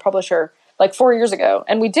I'm our publisher, like 4 years ago.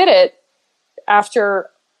 And we did it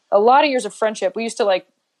after a lot of years of friendship. We used to, like,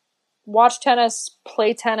 watch tennis,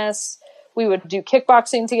 play tennis. We would do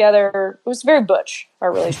kickboxing together. It was very butch,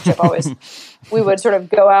 our relationship always. We would sort of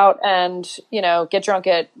go out and, you know, get drunk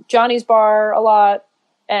at Johnny's bar a lot.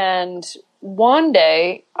 And one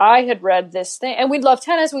day I had read this thing, and we'd love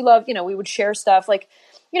tennis. We would share stuff. Like,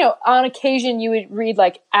 you know, on occasion you would read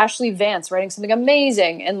like Ashley Vance writing something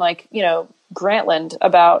amazing in like, you know, Grantland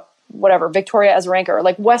about whatever, Victoria Azarenka or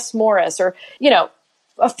like Wes Morris or, you know,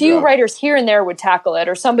 a few writers here and there would tackle it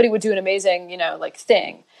or somebody would do an amazing, you know, like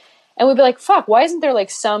thing. And we'd be like, fuck, why isn't there like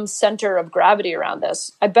some center of gravity around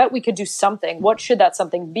this? I bet we could do something. What should that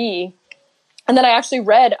something be? And then I actually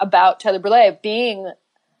read about Tyler Brule being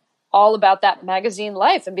all about that magazine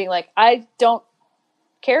life and being like, I don't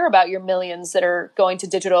care about your millions that are going to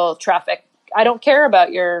digital traffic. I don't care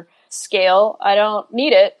about your scale. I don't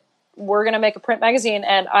need it. We're going to make a print magazine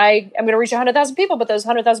and I am going to reach 100,000 people, but those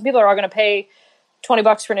 100,000 people are all going to pay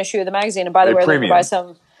 $20 for an issue of the magazine. And by the way, they're going to buy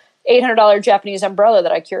some $800 Japanese umbrella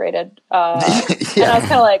that I curated. And I was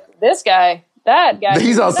kind of like, that guy.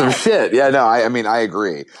 He's on some shit. Yeah, no, I mean, I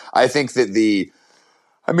agree. I think that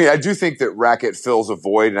I do think that racket fills a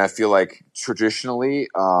void, and I feel like traditionally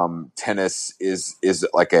tennis is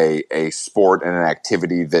like a sport and an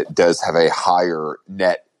activity that does have a higher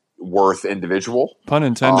net worth individual. Pun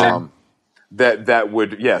intended. That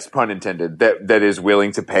would, yes, pun intended, that is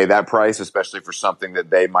willing to pay that price, especially for something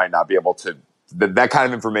that they might not be able to. That kind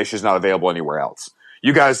of information is not available anywhere else.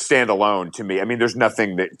 You guys stand alone to me. I mean, there's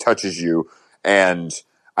nothing that touches you. And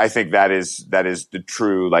I think that is the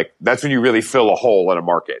true, like, that's when you really fill a hole in a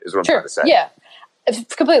market is what I'm trying to say. Yeah.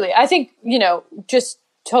 Completely. I think, just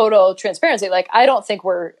total transparency. Like, I don't think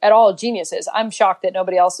we're at all geniuses. I'm shocked that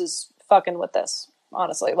nobody else is fucking with this,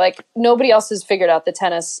 honestly. Like, nobody else has figured out that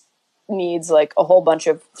tennis needs like a whole bunch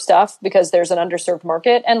of stuff because there's an underserved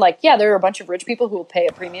market. And like, yeah, there are a bunch of rich people who will pay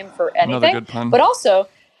a premium for anything. Another good pun. But also,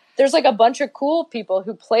 there's like a bunch of cool people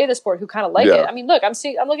who play the sport who kind of like it. I mean, look, I'm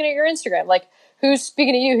looking at your Instagram. Like, who's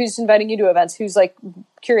speaking to you? Who's inviting you to events? Who's like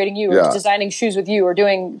curating you or designing shoes with you or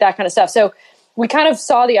doing that kind of stuff? So we kind of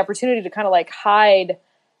saw the opportunity to kind of like hide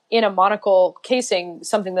in a monocle casing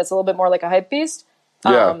something that's a little bit more like a hype beast.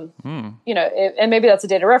 And maybe that's a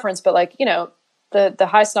data reference, but like, the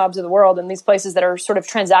high snobs of the world and these places that are sort of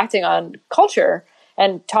transacting on culture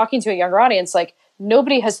and talking to a younger audience, like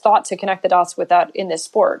nobody has thought to connect the dots with that in this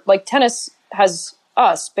sport. Like tennis has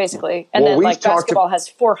us basically, and then like basketball has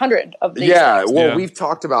 400 of these. We've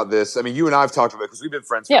talked about this. I mean, you and I have talked about it because we've been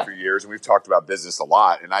friends for a few years and we've talked about business a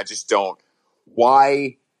lot. And I just don't.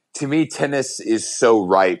 Why, to me, tennis is so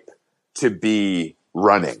ripe to be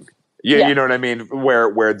running. You know what I mean?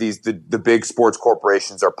 Where the big sports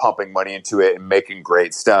corporations are pumping money into it and making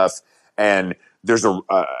great stuff, and there's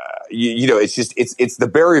it's just it's the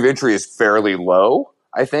barrier of entry is fairly low,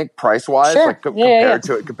 I think, price wise, compared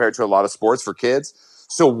to a lot of sports for kids.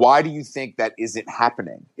 So why do you think that isn't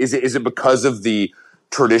happening? Is it because of the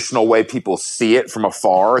traditional way people see it from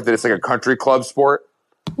afar, that it's like a country club sport?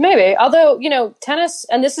 Maybe, although tennis,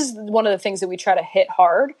 and this is one of the things that we try to hit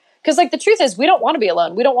hard. Because, like, the truth is, we don't want to be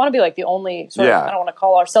alone. We don't want to be, like, the only sort of, I don't want to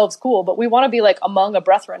call ourselves cool, but we want to be, like, among a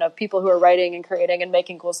brethren of people who are writing and creating and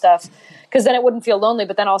making cool stuff. Because then it wouldn't feel lonely,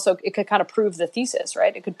 but then also it could kind of prove the thesis,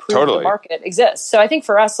 right? It could prove the market exists. So I think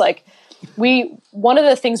for us, like, one of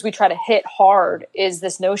the things we try to hit hard is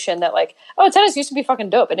this notion that, like, tennis used to be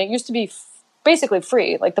fucking dope, and it used to be basically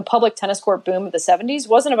free. Like, the public tennis court boom of the 70s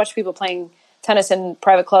wasn't a bunch of people playing tennis in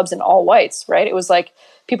private clubs and all whites, right? It was like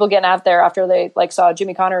people getting out there after they like saw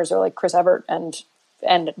Jimmy Connors or like Chris Evert and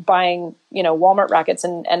buying, Walmart rackets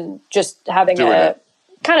and just having kind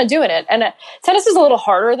of doing it. And tennis is a little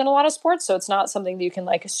harder than a lot of sports, so it's not something that you can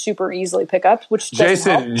like super easily pick up, which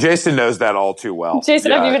Jason knows that all too well.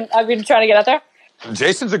 Jason, have you been trying to get out there?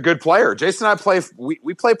 Jason's a good player. Jason and I play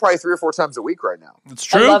we play probably 3 or 4 times a week right now. It's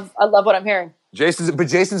true. I love what I'm hearing.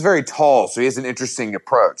 Jason's very tall, so he has an interesting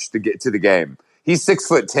approach to get to the game. He's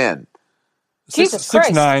 6'10". Jesus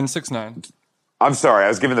Christ. 6'9". I'm sorry, I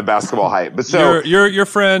was giving the basketball height. But so your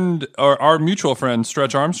friend, or our mutual friend,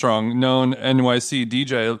 Stretch Armstrong, known NYC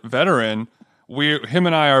DJ veteran, him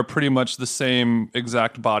and I are pretty much the same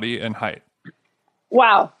exact body and height.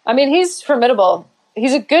 Wow. I mean, he's formidable.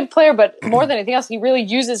 He's a good player, but more than anything else, he really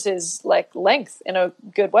uses his like length in a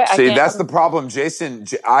good way. See, that's the problem, Jason.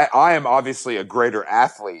 I am obviously a greater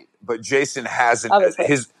athlete, but Jason has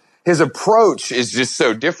his approach is just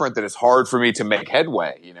so different that it's hard for me to make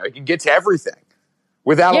headway. He can get to everything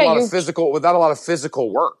without a lot of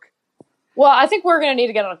physical work. Well, I think we're going to need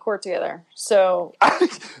to get on a court together. So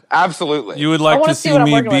absolutely, you would like to see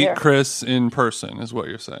me beat Chris in person, is what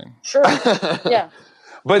you're saying? Sure. Yeah.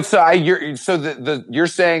 But you're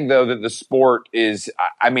saying though that the sport is,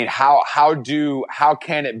 I mean, how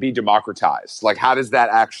can it be democratized? Like, how does that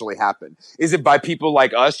actually happen? Is it by people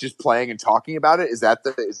like us just playing and talking about it? Is that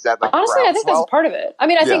like honestly? I think that's part of it. I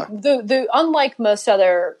mean, I think the unlike most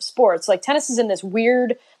other sports, like tennis is in this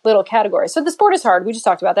weird little category. So the sport is hard. We just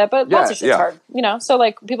talked about that, but lots of shit's hard. So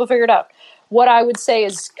like people figure it out. What I would say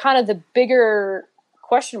is kind of the bigger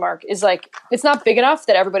question mark is like, it's not big enough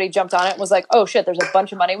that everybody jumped on it and was like, oh shit, there's a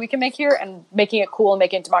bunch of money we can make here, and making it cool and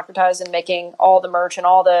making it democratized and making all the merch and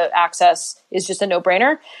all the access is just a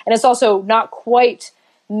no-brainer. And it's also not quite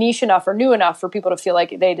niche enough or new enough for people to feel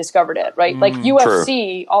like they discovered it, right? Like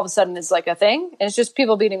UFC all of a sudden is like a thing, and it's just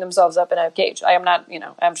people beating themselves up in a cage. I am not,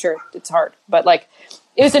 I'm sure it's hard, but like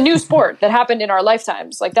it was a new sport that happened in our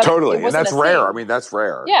lifetimes. Like that's totally, and that's rare. I mean, that's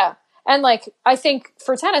rare. Yeah. And like, I think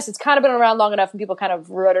for tennis, it's kind of been around long enough and people kind of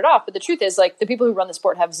wrote it off. But the truth is, like, the people who run the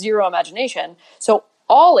sport have zero imagination. So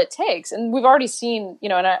all it takes, and we've already seen,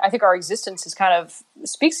 and I think our existence is kind of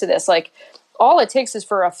speaks to this, like, all it takes is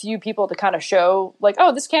for a few people to kind of show, like,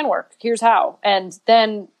 oh, this can work. Here's how. And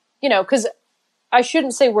then, because I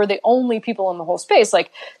shouldn't say we're the only people in the whole space.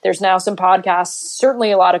 Like, there's now some podcasts,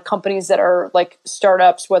 certainly a lot of companies that are like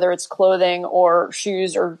startups, whether it's clothing or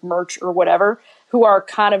shoes or merch or whatever, who are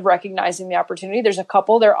kind of recognizing the opportunity. There's a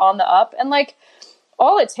couple, they're on the up. And like,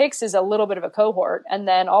 all it takes is a little bit of a cohort. And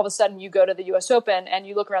then all of a sudden you go to the US Open and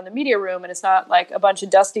you look around the media room and it's not like a bunch of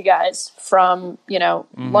dusty guys from,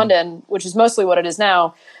 London, which is mostly what it is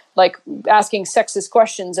now, like asking sexist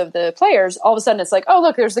questions of the players, all of a sudden it's like, oh,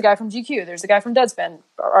 look, there's the guy from GQ, there's the guy from Deadspin,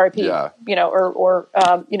 or RIP, you know, or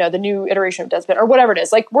you know, the new iteration of Deadspin, or whatever it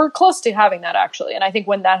is. Like, we're close to having that, actually. And I think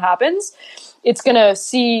when that happens, it's going to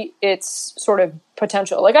see its sort of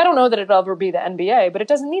potential. Like, I don't know that it'll ever be the NBA, but it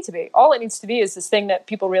doesn't need to be. All it needs to be is this thing that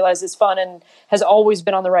people realize is fun and has always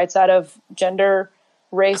been on the right side of gender,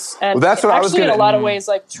 race, and that's what actually in a lot of ways,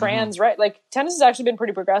 like trans, right? Like, tennis has actually been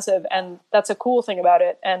pretty progressive, and that's a cool thing about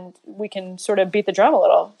it. And we can sort of beat the drum a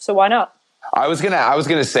little. So why not? I was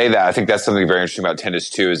gonna say that. I think that's something very interesting about tennis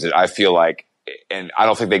too, is that I feel like, and I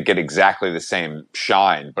don't think they get exactly the same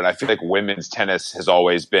shine, but I feel like women's tennis has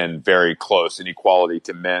always been very close in equality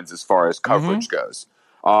to men's as far as coverage goes.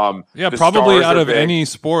 Probably out of any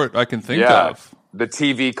sport I can think of. The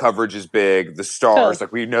TV coverage is big. The stars,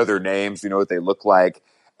 like, we know their names, we know what they look like,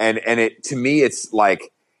 and it, to me, it's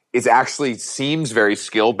like, it actually seems very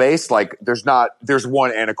skill based. Like, there's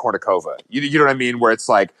one Anna Kournikova. You know what I mean? Where it's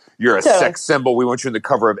like, you're a sex symbol. We want you in the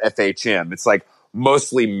cover of FHM. It's like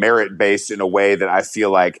mostly merit based in a way that I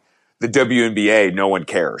feel like the WNBA, no one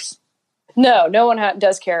cares. No one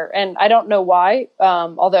does care, and I don't know why.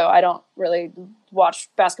 Although I don't really watch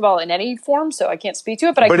basketball in any form, so I can't speak to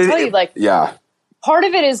it. But I can tell you, like, part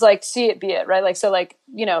of it is like, see it, be it, right? Like, so, like,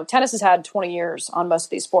 you know, tennis has had 20 years on most of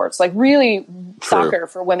these sports. Like, really, soccer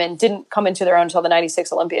for women didn't come into their own until the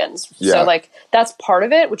 96 Olympians. Yeah. So, like, that's part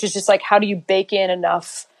of it, which is just like, how do you bake in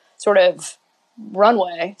enough sort of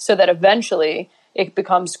runway so that eventually it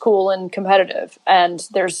becomes cool and competitive and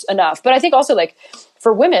there's enough. But I think also, like,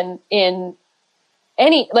 for women in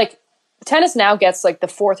any, like, tennis now gets like the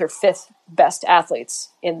 4th or 5th best athletes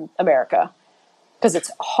in America because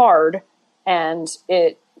it's hard and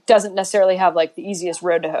it doesn't necessarily have like the easiest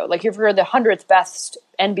road to hoe. Like, if you're the 100th best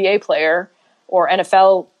NBA player or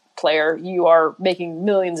NFL player, you are making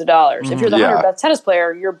millions of dollars. If you're the 100th best tennis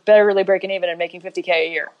player, you're barely breaking even and making $50K a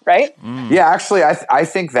year, right? Yeah, actually, I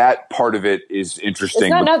think that part of it is interesting. It's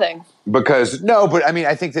not nothing. Because, no, but I mean,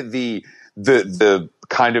 I think that the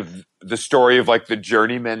kind of the story of like the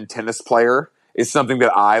journeyman tennis player is something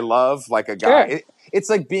that I love. Like, a guy, it's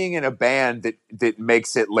like being in a band that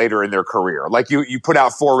makes it later in their career. Like, you put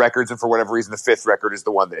out 4 records, and for whatever reason, the 5th record is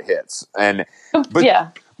the one that hits.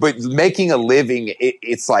 But making a living,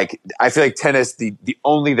 it's like, I feel like tennis, the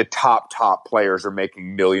top players are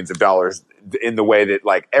making millions of dollars in the way that,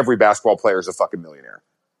 like, every basketball player is a fucking millionaire.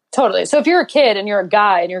 Totally. So if you're a kid and you're a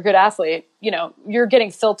guy and you're a good athlete, you know, you're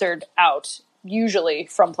getting filtered out usually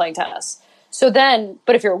from playing tennis. So then,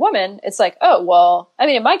 but if you're a woman, it's like, oh, well, I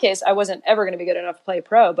mean, in my case, I wasn't ever going to be good enough to play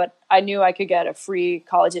pro, but I knew I could get a free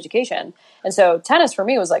college education. And so tennis for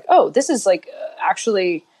me was like, oh, this is like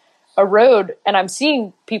actually a road. And I'm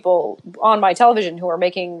seeing people on my television who are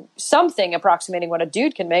making something approximating what a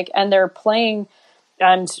dude can make. And they're playing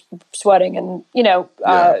and sweating and, you know,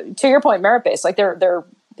 to your point, merit-based, like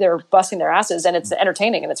they're busting their asses and it's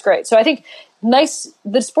entertaining and it's great. So I think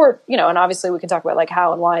the sport, you know, and obviously we can talk about like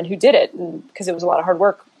how and why and who did it, and because it was a lot of hard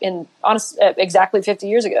work exactly 50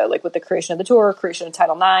 years ago, like with the creation of the tour, creation of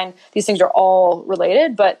Title IX, these things are all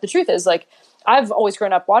related. But the truth is, like, I've always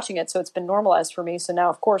grown up watching it, so it's been normalized for me. So now,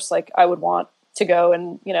 of course, like, I would want to go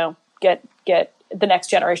and, you know, get the next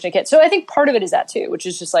generation of kids. So I think part of it is that too, which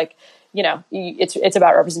is just like, you know, it's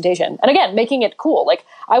about representation. And again, making it cool. Like,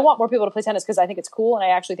 I want more people to play tennis because I think it's cool. And I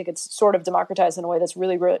actually think it's sort of democratized in a way that's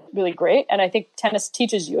really, really, really great. And I think tennis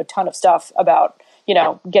teaches you a ton of stuff about, you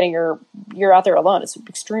know, getting you're out there alone. It's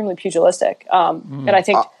extremely pugilistic. And I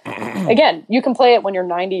think, again, you can play it when you're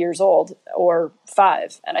 90 years old or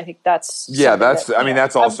 5. And I think that's, that's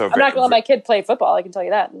also, I'm not going to let my kid play football. I can tell you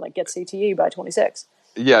that, and like get CTE by 26.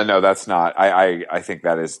 Yeah, no, that's not. I think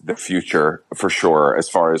that is the future for sure as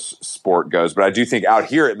far as sport goes. But I do think out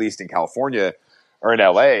here, at least in California or in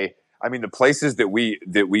LA, I mean, the places that we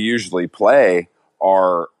usually play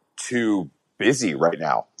are too busy right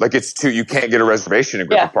now. Like, you can't get a reservation in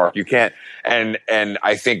Griffith Park. You can't. And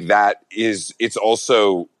I think it's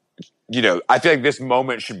also, you know, I feel like this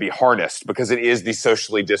moment should be harnessed because it is the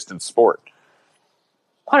socially distant sport.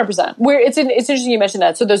 100%. It's interesting you mentioned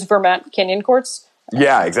that. So those Vermont Canyon courts.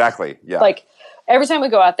 Yeah, exactly. Yeah. Like, every time we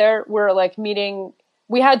go out there, we're like meeting.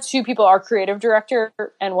 We had 2 people, our creative director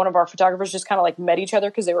and one of our photographers, just kind of like met each other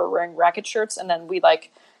because they were wearing racket shirts. And then we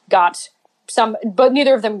like got some, but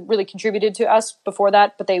neither of them really contributed to us before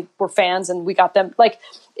that, but they were fans and we got them. Like,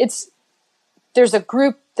 there's a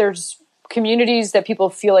group, there's communities that people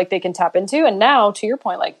feel like they can tap into. And now, to your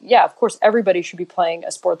point, like, yeah, of course, everybody should be playing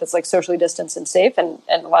a sport that's like socially distanced and safe and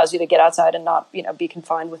allows you to get outside and not, be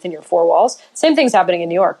confined within your four walls. Same thing's happening in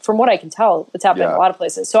New York. From what I can tell, it's happening in a lot of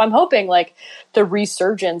places. So I'm hoping like the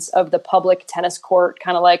resurgence of the public tennis court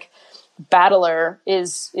kind of like battler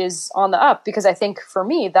is on the up, because I think for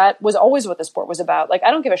me that was always what the sport was about. Like,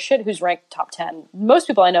 I don't give a shit who's ranked top 10. Most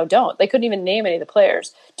people I know don't. They couldn't even name any of the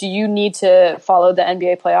players. Do you need to follow the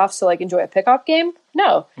NBA playoffs to like enjoy a pickup game?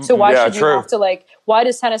 No. So why should you have to like, why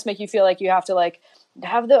does tennis make you feel like you have to like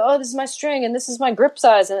have this is my string and this is my grip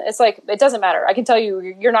size? And it's like, it doesn't matter. I can tell you,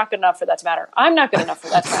 you're not good enough for that to matter. I'm not good enough for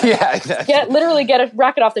that to matter. Yeah, exactly. Literally get a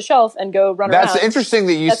racket off the shelf and go run around. That's interesting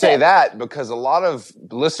that you say that, because a lot of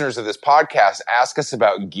listeners of this podcast ask us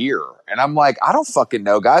about gear. And I'm like, I don't fucking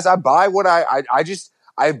know, guys. I buy what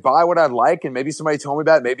I buy what I like, and maybe somebody told me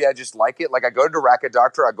about it. Maybe I just like it. Like, I go to Racket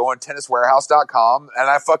Doctor, I go on tenniswarehouse.com, and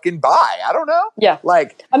I fucking buy. I don't know. Yeah.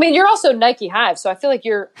 Like, I mean, you're also Nike Hive, so I feel like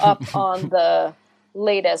you're up on the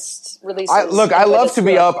latest releases. I love to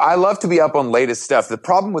be up. I love to be up on latest stuff. The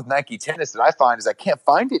problem with Nike Tennis that I find is I can't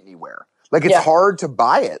find it anywhere. Like, it's hard to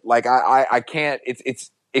buy it. Like, I can't.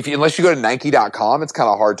 Unless you go to Nike.com, it's kind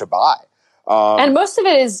of hard to buy. And most of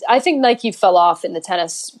it is, I think Nike fell off in the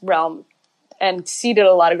tennis realm and ceded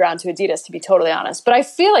a lot of ground to Adidas, to be totally honest. But I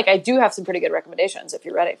feel like I do have some pretty good recommendations if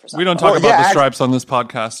you're ready for something. We don't talk about the stripes on this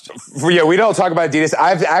podcast. Yeah, we don't talk about Adidas.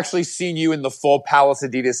 I've actually seen you in the full Palace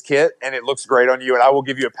Adidas kit, and it looks great on you, and I will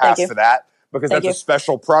give you a pass for that, because that's a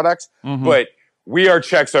special product. Mm-hmm. But we are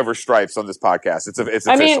checks over stripes on this podcast. It's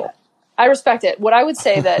official. I mean, I respect it. What I would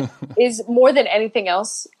say that is more than anything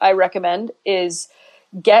else I recommend is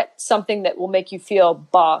get something that will make you feel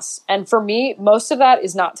boss. And for me, most of that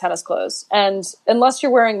is not tennis clothes. And unless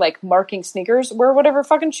you're wearing like marking sneakers, wear whatever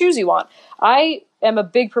fucking shoes you want. I am a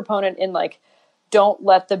big proponent in like, don't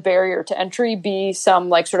let the barrier to entry be some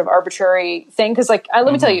like sort of arbitrary thing. Cause like,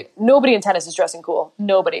 let me tell you, nobody in tennis is dressing cool.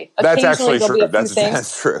 Nobody. That's actually true.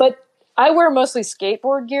 That's true. But I wear mostly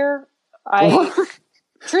skateboard gear.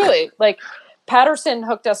 Truly, like, Patterson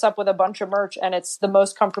hooked us up with a bunch of merch, and it's the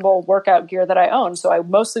most comfortable workout gear that I own. So I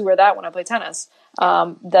mostly wear that when I play tennis.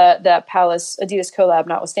 That Palace Adidas collab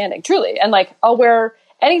notwithstanding, truly. And like, I'll wear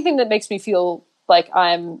anything that makes me feel like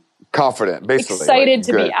I'm confident, basically excited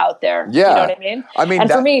to be out there. Yeah. You know what I mean? And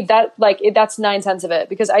for me, that's 9/10 of it,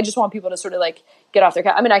 because I just want people to sort of like get off their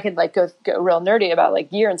couch. I mean, I could like go real nerdy about like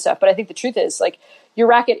gear and stuff, but I think the truth is like, your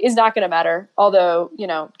racket is not going to matter. Although,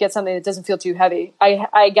 get something that doesn't feel too heavy.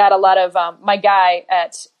 I got a lot of, my guy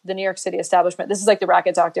at the New York City establishment. This is like the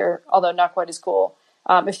Racket Doctor, although not quite as cool.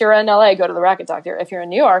 If you're in LA, go to the Racket Doctor. If you're in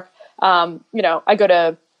New York, I go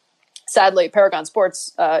to, sadly, Paragon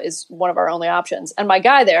Sports is one of our only options. And my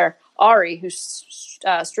guy there, Ari, who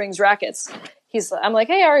strings rackets, I'm like,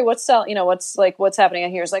 hey, Ari, what's happening out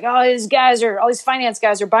here? He's like, all these finance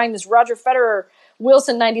guys are buying this Roger Federer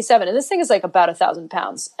Wilson 97. And this thing is like about 1,000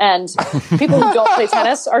 pounds. And people who don't play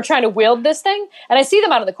tennis are trying to wield this thing. And I see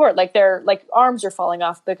them out on the court, like their like arms are falling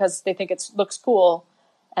off because they think it looks cool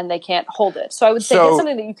and they can't hold it. So I would say get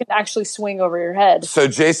something that you can actually swing over your head. So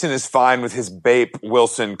Jason is fine with his Bape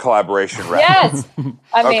Wilson collaboration racket. Yes.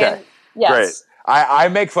 I mean, yes. Great. I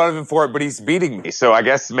make fun of him for it, but he's beating me. So I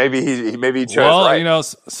guess maybe he chose right. Well,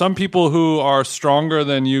 some people who are stronger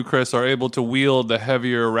than you, Chris, are able to wield the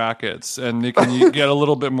heavier rackets, and you can get a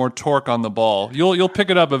little bit more torque on the ball. You'll pick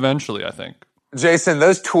it up eventually, I think. Jason,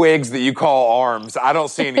 those twigs that you call arms, I don't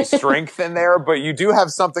see any strength in there, but you do have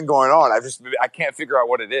something going on. I can't figure out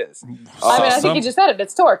what it is. I think you just said it.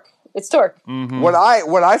 It's torque. It's torque. Mm-hmm. What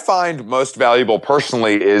I find most valuable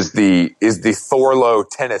personally is the Thorlo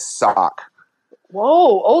tennis sock.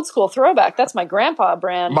 Whoa, old school throwback. That's my grandpa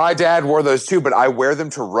brand. My dad wore those too, but I wear them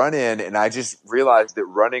to run in, and I just realized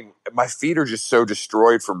that my feet are just so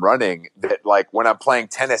destroyed from running that like when I'm playing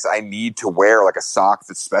tennis, I need to wear like a sock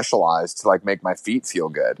that's specialized to like make my feet feel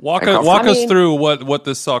good. Walk us through what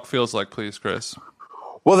this sock feels like, please, Chris.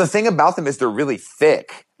 Well, the thing about them is they're really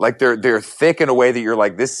thick. Like they're thick in a way that you're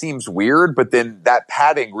like, this seems weird, but then that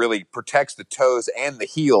padding really protects the toes and the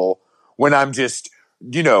heel when I'm just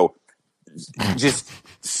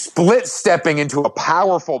split stepping into a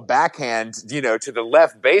powerful backhand, to the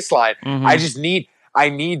left baseline. Mm-hmm. I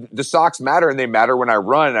need the socks matter, and they matter when I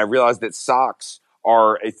run. And I realize that socks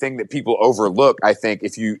are a thing that people overlook. I think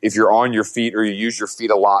if you're on your feet or you use your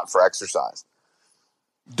feet a lot for exercise,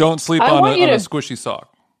 don't sleep on a squishy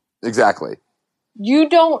sock. Exactly. You're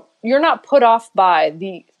not put off by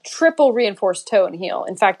the triple reinforced toe and heel.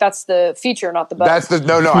 In fact, that's the feature, not the button. That's the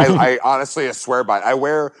no. I honestly I swear by it. I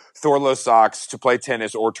wear Thorlo socks to play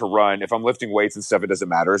tennis or to run. If I'm lifting weights and stuff, it doesn't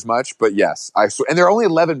matter as much. But yes, I swear, and they're only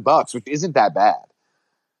 $11, which isn't that bad.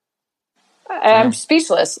 I'm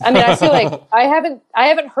speechless. I mean, I feel like I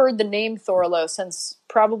haven't heard the name Thorlo since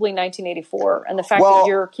probably 1984, and the fact that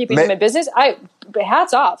you're keeping them in business,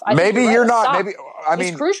 hats off. Maybe you're not. Maybe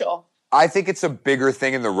it's crucial. I think it's a bigger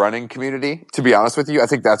thing in the running community, to be honest with you. I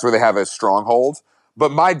think that's where they have a stronghold.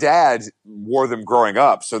 But my dad wore them growing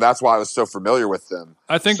up, so that's why I was so familiar with them.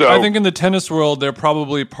 I think in the tennis world, they're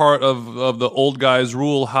probably part of the old guys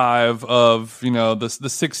rule hive of, the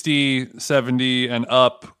 60, 70 and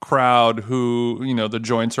up crowd who, the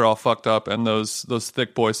joints are all fucked up, and those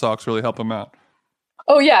thick boy socks really help them out.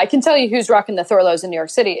 Oh, yeah. I can tell you who's rocking the Thorlos in New York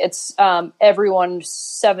City. It's everyone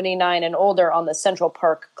 79 and older on the Central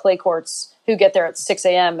Park clay courts who get there at 6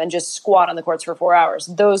 a.m. and just squat on the courts for 4 hours.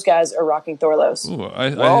 Those guys are rocking Thorlos.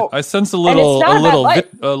 Ooh, I sense a little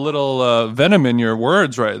venom in your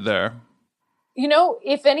words right there.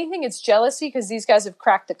 If anything, it's jealousy because these guys have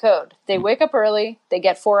cracked the code. They wake up early. They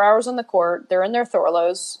get 4 hours on the court. They're in their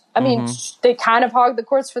Thorlos. I mean, they kind of hog the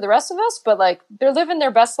courts for the rest of us, but they're living their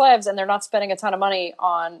best lives and they're not spending a ton of money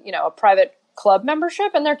on, a private club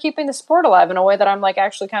membership, and they're keeping the sport alive in a way that I'm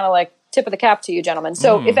actually kind of tip of the cap to you, gentlemen.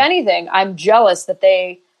 So if anything, I'm jealous that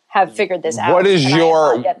they have figured this out. What is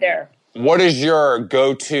get there? What is your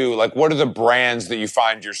go-to, what are the brands that you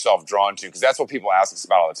find yourself drawn to? Because that's what people ask us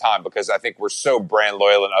about all the time, because I think we're so brand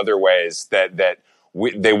loyal in other ways that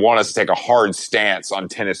they want us to take a hard stance on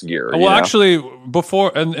tennis gear. Well, actually,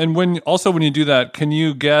 before, and when you do that, can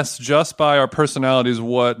you guess just by our personalities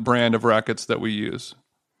what brand of rackets that we use?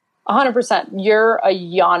 100%. You're a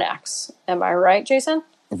Yonex. Am I right, Jason?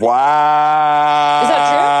 Wow. Is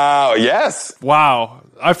that true? Yes. Wow.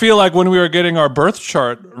 I feel like when we were getting our birth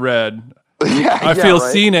chart read, I feel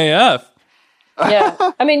right? Seen AF. Yeah.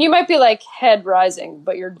 I mean, you might be head rising,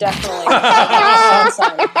 but you're definitely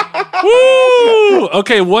Woo!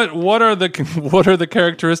 Okay, what are the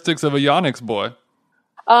characteristics of a Yonex boy?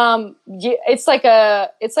 It's like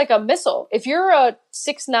a missile. If you're a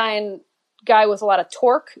 6'9" guy with a lot of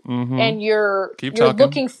torque and you're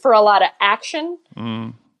looking for a lot of action,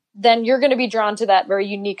 then you're going to be drawn to that very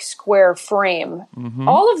unique square frame.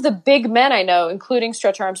 All of the big men I know, including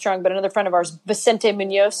Stretch Armstrong, but another friend of ours, Vicente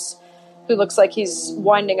Munoz, who looks like he's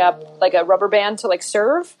winding up like a rubber band to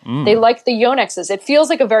serve. They like the Yonexes. It feels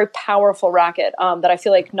like a very powerful racket that I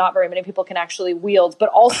feel like not very many people can actually wield, but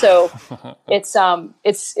also it's kind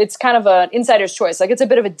of an insider's choice. It's a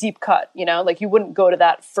bit of a deep cut, you wouldn't go to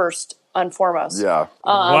that first and foremost. Yeah.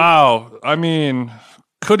 Wow. I mean,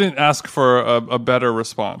 couldn't ask for a better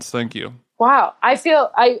response. Thank you. Wow. I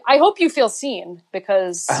hope you feel seen,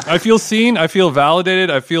 because I feel seen. I feel validated.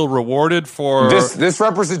 I feel rewarded for this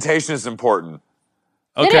representation is important.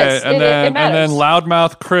 Okay. And then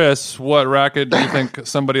loudmouth Chris, what racket do you think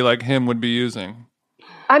somebody like him would be using?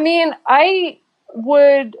 I mean, I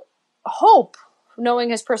would hope, knowing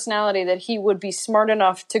his personality, that he would be smart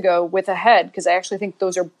enough to go with a head, because I actually think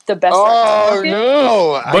those are the best. Oh,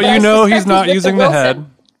 no. But he's not using the head.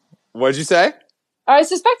 What'd you say? I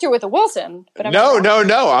suspect you're with a Wilson. But No.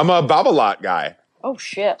 I'm a Babolat guy. Oh,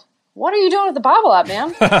 shit. What are you doing with the Babolat,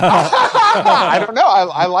 man? I don't know.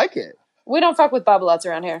 I like it. We don't fuck with Babolats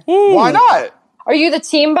around here. Ooh. Why not? Are you the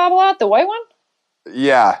team Babolat, the white one?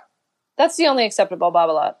 Yeah. That's the only acceptable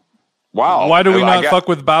Babolat. Wow. Why do we not fuck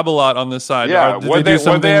with Babolat on this side? Yeah. Did they do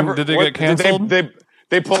something? Did they get canceled?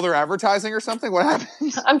 They pull their advertising or something? What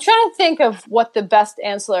happened? I'm trying to think of what the best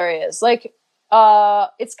ancillary is.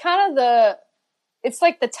 It's kind of it's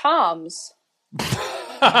like the Toms.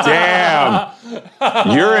 Damn.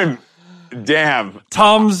 Damn.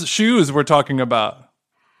 Tom's shoes we're talking about.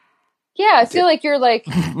 Yeah, I feel like you're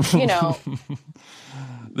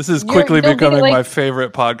This is quickly becoming my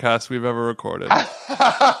favorite podcast we've ever recorded.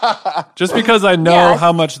 Just because I know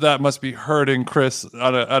how much that must be hurting Chris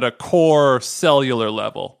at a core cellular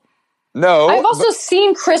level. No. I've also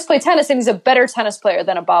seen Chris play tennis, and he's a better tennis player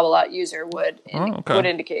than a Babolat user would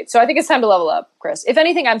indicate. So I think it's time to level up, Chris. If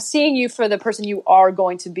anything, I'm seeing you for the person you are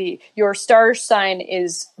going to be. Your star sign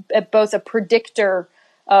is both a predictor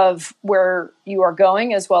of where you are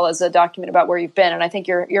going, as well as a document about where you've been. And I think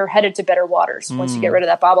you're headed to better waters once you get rid of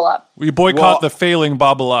that Babolat. We boycott the failing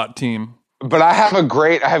Babolat team. But I have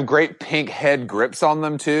great pink head grips on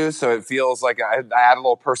them too, so it feels like I add a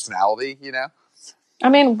little personality, I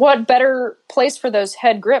mean, what better place for those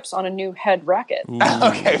head grips on a new head racket?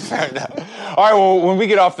 Okay, fair enough. All right, well, when we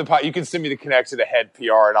get off the pot, you can send me the connect to the head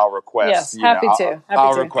PR, and I'll request. Yes, happy to.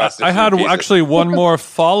 I'll request. I had actually one more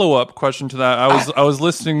follow-up question to that. I was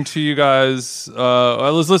listening to you guys. I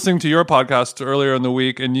was listening to your podcast earlier in the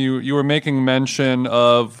week, and you were making mention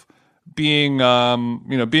of being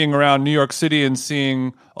being around New York City and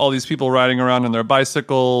seeing all these people riding around on their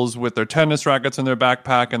bicycles with their tennis rackets in their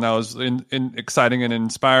backpack, and that was exciting and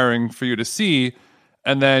inspiring for you to see.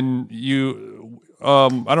 And then you, I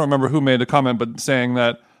don't remember who made the comment, but saying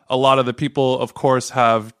that a lot of the people, of course,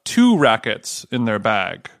 have 2 rackets in their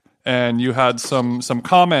bag. And you had some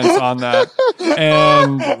comments on that.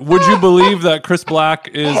 And would you believe that Chris Black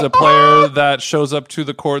is a player that shows up to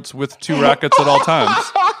the courts with 2 rackets at all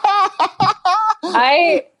times?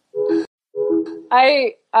 I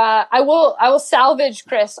will salvage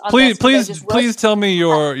Chris on this. Please tell me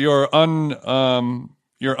your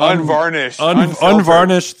unvarnished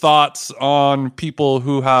thoughts on people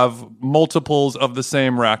who have multiples of the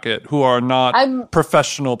same racket who are not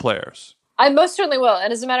professional players. I most certainly will.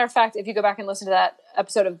 And as a matter of fact, if you go back and listen to that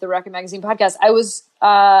episode of the Racket Magazine podcast, I was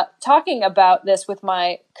talking about this with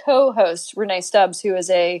my co-host, Renee Stubbs, who is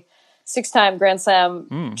a 6-time Grand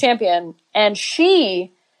Slam champion. And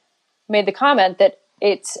she made the comment that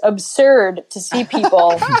it's absurd to see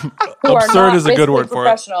people who are not is a good word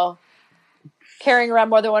professional carrying around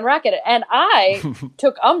more than 1 racket. And I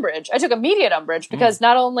took umbrage. I took immediate umbrage because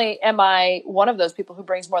not only am I one of those people who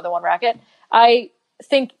brings more than 1 racket, I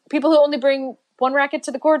think people who only bring 1 racket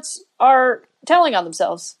to the courts are telling on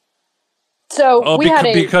themselves. So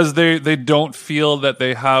because they don't feel that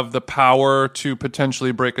they have the power to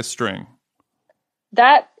potentially break a string.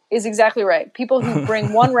 That is exactly right. People who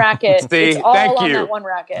bring 1 racket, it's all on that 1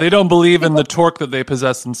 racket. They don't believe in the torque that they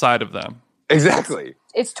possess inside of them. Exactly.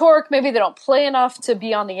 It's torque. Maybe they don't play enough to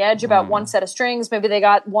be on the edge about 1 set of strings. Maybe they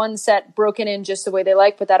got 1 set broken in just the way they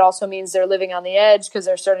like, but that also means they're living on the edge because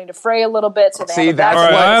they're starting to fray a little bit. So all right,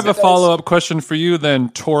 I have a follow-up question for you then,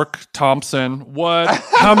 Torque Thompson.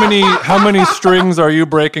 How many strings are you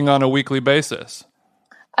breaking on a weekly basis?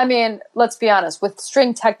 I mean, let's be honest. With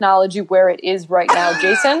string technology where it is right now,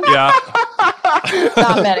 Jason. Yeah.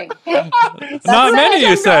 Not many. Not many,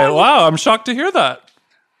 you say? Wow, I'm shocked to hear that.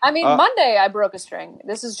 I mean, Monday I broke a string.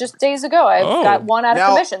 This is just days ago. I got 1 out of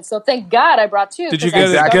commission. So thank God I brought 2. Did you get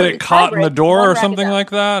it caught in the door or something like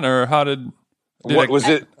that? Or how did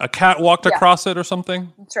a cat walked across it or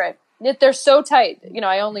something? That's right. They're so tight.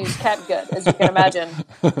 I only use cat gut, as you can imagine.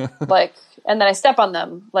 And then I step on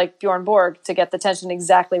them like Bjorn Borg to get the tension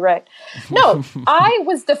exactly right. No, I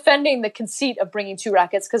was defending the conceit of bringing 2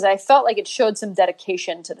 rackets because I felt like it showed some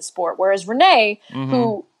dedication to the sport. Whereas Renee,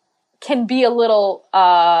 who can be a little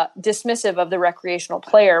dismissive of the recreational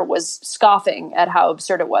player, was scoffing at how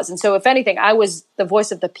absurd it was. And so if anything, I was the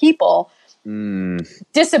voice of the people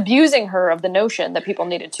disabusing her of the notion that people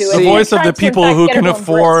needed to. The voice of the people who can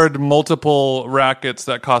afford multiple rackets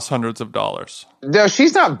that cost hundreds of dollars. No,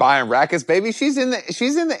 she's not buying rackets, baby. She's in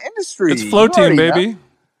the industry. It's Flow Team, baby.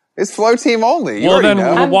 It's Flow Team only.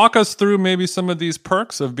 Walk us through maybe some of these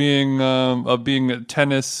perks of being a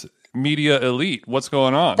tennis media elite. What's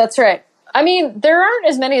going on? That's right. I mean, there aren't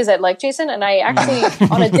as many as I'd like, Jason, and I actually,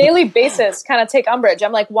 on a daily basis, kind of take umbrage.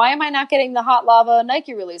 I'm like, why am I not getting the Hot Lava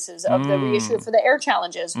Nike releases of the reissue for the Air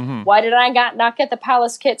Challenges? Why did I not get the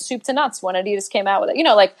Palace Kit soup to nuts when Adidas came out with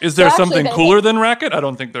it? Is there something cooler than racket? I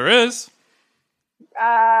don't think there is.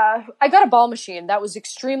 I got a ball machine. That was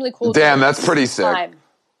extremely cool. Damn, that's pretty sick.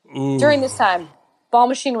 During this time. Ball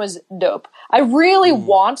machine was dope. I really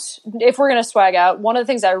want, if we're going to swag out, one of the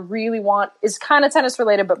things I really want is kind of tennis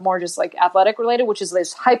related, but more just like athletic related, which is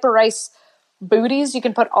those hyper ice booties you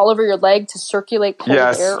can put all over your leg to circulate cold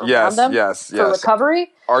air around them for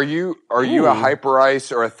recovery. Are you a hyper ice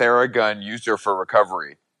or a Theragun user for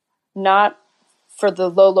recovery? Not for the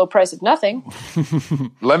low price of nothing.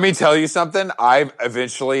 Let me tell you something. I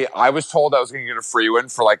was told I was going to get a free one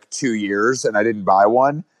for like 2 years and I didn't buy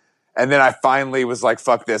one. And then I finally was like,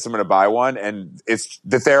 fuck this, I'm going to buy one. And it's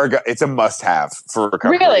the Theragun. It's a must have for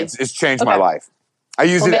recovery. Really? It's changed my life. I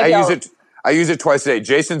use it twice a day.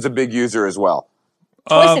 Jason's a big user as well.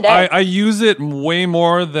 Twice a day. I use it way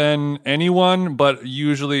more than anyone, but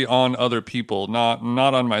usually on other people, not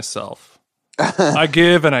on myself. I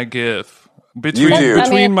give and I give.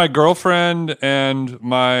 Between my girlfriend and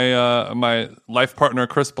my life partner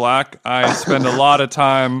Chris Black, I spend a lot of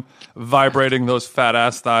time vibrating those fat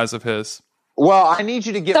ass thighs of his. Well, I need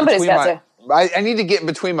you to get I need to get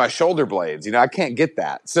between my shoulder blades. I can't get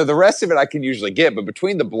that. So the rest of it I can usually get, but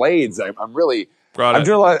between the blades, I'm really Got I'm it.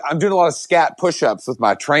 doing a lot of scat push-ups with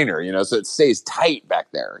my trainer, so it stays tight back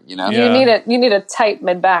there, Yeah. You need a tight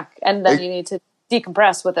mid back, and then you need to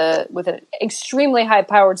decompress with an extremely high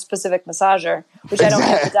powered specific massager, which I don't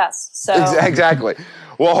have possess. So exactly.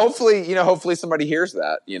 Well, hopefully somebody hears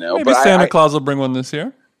that, Maybe but Santa Claus will bring one this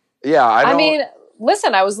year. Yeah, I mean,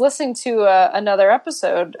 listen, I was listening to another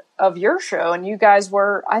episode of your show, and you guys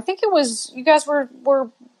were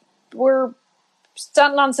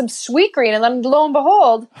stunting on some sweet green, and then lo and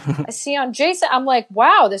behold, I see on Jason, I'm like,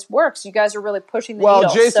 wow, this works. You guys are really pushing the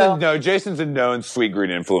needle. Jason's a known sweet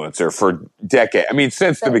green influencer for decades. I mean,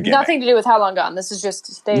 since the beginning. Nothing to do with How Long Gone. This is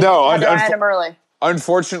just they had to hire him early.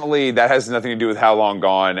 Unfortunately, that has nothing to do with How Long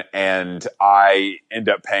Gone, and I end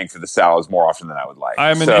up paying for the salads more often than I would like.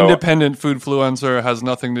 I'm an independent foodfluencer. It has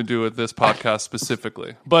nothing to do with this podcast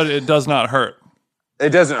specifically, but it does not hurt. It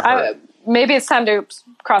doesn't hurt. Maybe it's time to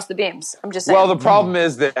cross the beams. I'm just saying. Well, the problem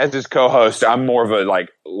is that as his co-host, I'm more of a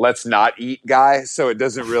let's not eat guy, so it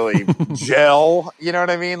doesn't really gel. You know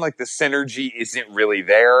what I mean? Like the synergy isn't really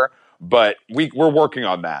there, but we're working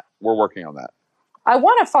on that. I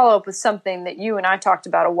want to follow up with something that you and I talked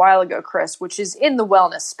about a while ago, Chris, which is in the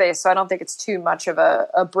wellness space. So I don't think it's too much of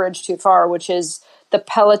a bridge too far, which is the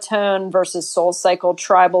Peloton versus SoulCycle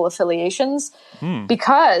tribal affiliations.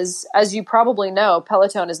 Because, as you probably know,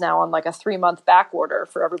 Peloton is now on like a 3-month back order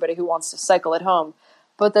for everybody who wants to cycle at home.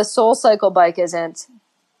 But the SoulCycle bike isn't.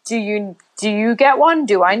 Do you get one?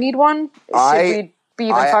 Do I need one? Should we be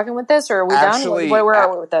even fucking with this, or are we done? Where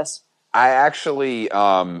are we with this? I actually,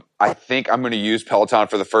 I think I'm going to use Peloton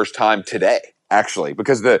for the first time today, actually,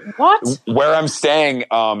 because where I'm staying,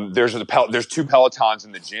 there's 2 Pelotons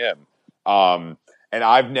in the gym, and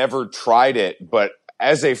I've never tried it, but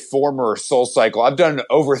as a former SoulCycle, I've done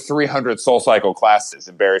over 300 SoulCycle classes,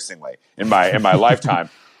 embarrassingly, in my lifetime.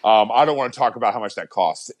 I don't want to talk about how much that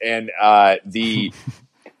costs, and the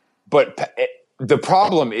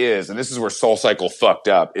problem is, and this is where SoulCycle fucked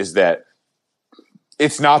up, is that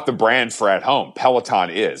it's not the brand for at home. Peloton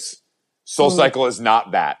is. SoulCycle is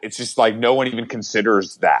not that. It's just like no one even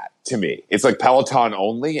considers that to me. It's like Peloton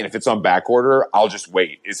only, and if it's on back order, I'll just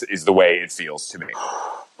wait, is the way it feels to me.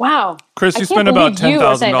 Wow. Chris, you spent about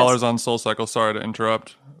 $10,000 on SoulCycle. Sorry to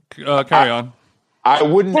interrupt. Carry on. I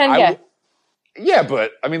wouldn't. Yeah,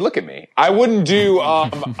 but I mean, look at me. I wouldn't do.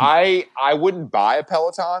 I wouldn't buy a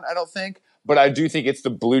Peloton. I don't think, but I do think it's the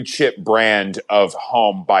blue chip brand of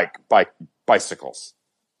home bicycles.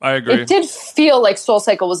 I agree. It did feel like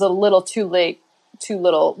SoulCycle was a little too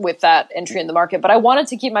little with that entry in the market, but I wanted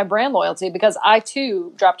to keep my brand loyalty because I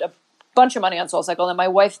too dropped a bunch of money on SoulCycle, and my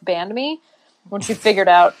wife banned me when she figured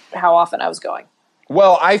out how often I was going.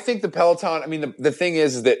 Well, I think the Peloton, I mean, the thing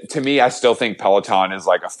is that to me, I still think Peloton is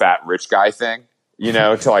like a fat rich guy thing,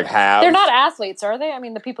 to like have. They're not athletes, are they? I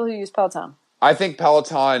mean, the people who use Peloton. I think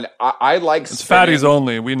Peloton, I like It's fatties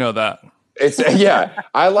only. We know that.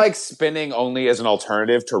 I like spinning only as an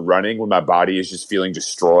alternative to running when my body is just feeling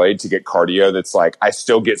destroyed, to get cardio that's like, I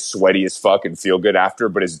still get sweaty as fuck and feel good after,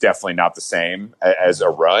 but it's definitely not the same as a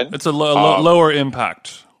run. It's a lower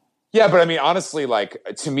impact. Yeah, but I mean, honestly, like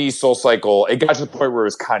to me, SoulCycle, it got to the point where it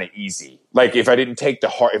was kind of easy. Like if I didn't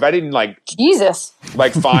Jesus,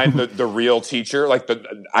 like find the real teacher,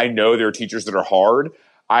 I know there are teachers that are hard.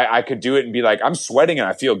 I could do it and be like, I'm sweating and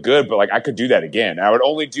I feel good, but like I could do that again. I would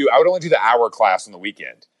only do the hour class on the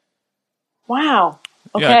weekend. Wow.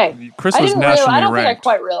 Okay. Yeah, Chris was nationally ranked. I don't think I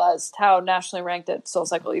quite realized how nationally ranked at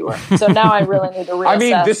SoulCycle you were. So now I really need to reassess. I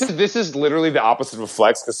mean, this is literally the opposite of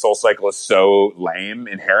Flex because SoulCycle is so lame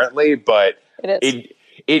inherently, but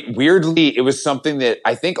it weirdly, it was something that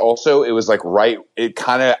I think also it was like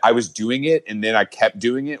I was doing it and then I kept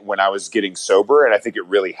doing it when I was getting sober, and I think it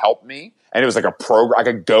really helped me. And it was like a program. I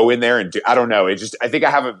could go in there and do. I don't know. I think I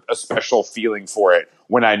have a special feeling for it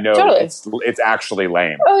when I know it's actually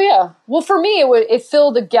lame. Oh yeah. Well, for me, it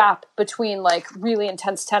filled a gap between like really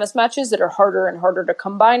intense tennis matches that are harder and harder to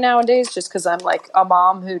come by nowadays, just because I'm like a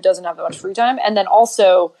mom who doesn't have that much free time, and then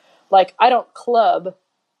also like I don't club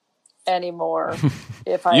anymore.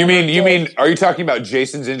 You mean? Are you talking about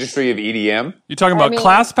Jason's industry of EDM? You talking about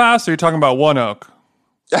ClassPass, or are you talking about One Oak?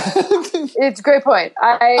 It's a great point.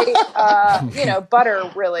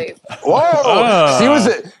 Butter really. Whoa! She was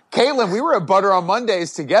at Caitlin. We were at Butter on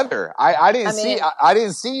Mondays together. I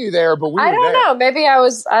didn't see you there, but we were there. I don't know. Maybe I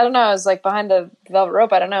was. I don't know. I was like behind the velvet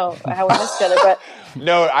rope. I don't know how we missed each other, but.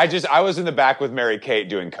 No, I was in the back with Mary Kate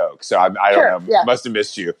doing coke, so I don't know. Yeah. Must have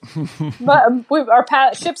missed you. But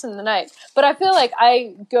our ships in the night. But I feel like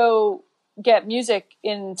I go get music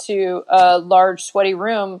into a large sweaty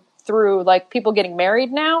room through like people getting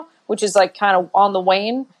married now, which is like kind of on the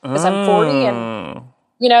wane because I'm 40 and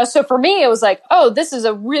You know, so for me, it was like, oh, this is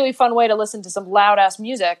a really fun way to listen to some loud ass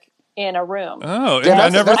music in a room. Oh, I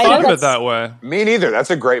never thought of it that way. Me neither.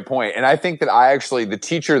 That's a great point. And I think that the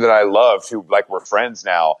teacher that I loved, who like we're friends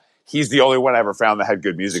now, he's the only one I ever found that had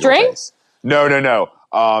good musical taste. No.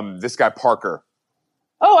 This guy Parker.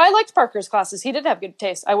 Oh, I liked Parker's classes. He did have good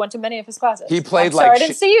taste. I went to many of his classes. He played I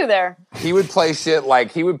didn't see you there. He would play shit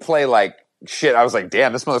like shit. I was like,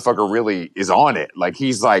 damn, this motherfucker really is on it. Like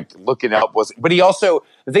he's like looking up. But he also,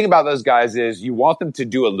 the thing about those guys is you want them to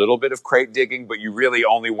do a little bit of crate digging, but you really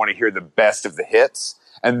only want to hear the best of the hits.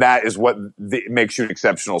 And that is what makes you an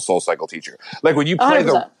exceptional SoulCycle teacher. Like when you play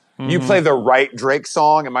 100%. You play the right Drake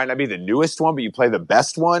song. It might not be the newest one, but you play the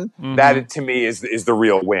best one. Mm-hmm. That to me is the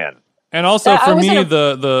real win. And also for me,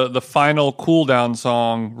 the final cool down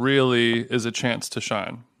song really is a chance to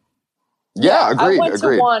shine. Yeah, agreed. I went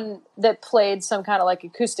to one that played some kind of like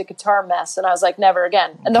acoustic guitar mess, and I was like, never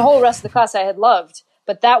again. And the whole rest of the class I had loved,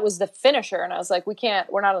 but that was the finisher, and I was like,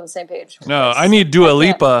 we're not on the same page. No, I need Dua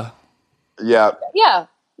Lipa. Yeah.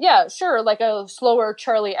 Yeah, sure, like a slower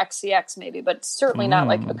Charlie XCX maybe, but certainly not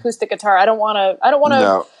like acoustic guitar. I don't want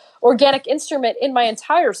a organic instrument in my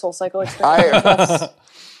entire SoulCycle experience.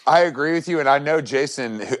 I agree with you, and I know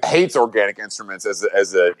Jason hates organic instruments as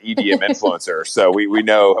an EDM influencer, so we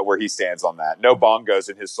know where he stands on that. No bongos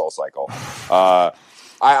in his SoulCycle.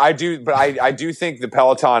 I do think the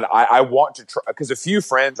Peloton. I want to try because a few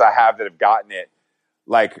friends I have that have gotten it.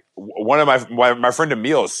 Like one of my friend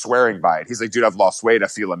Emil is swearing by it. He's like, dude, I've lost weight. I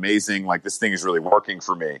feel amazing. Like this thing is really working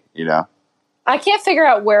for me. You know. I can't figure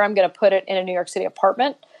out where I'm going to put it in a New York City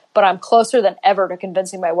apartment, but I'm closer than ever to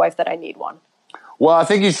convincing my wife that I need one. Well, I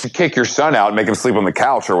think you should kick your son out and make him sleep on the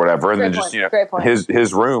couch or whatever, and then just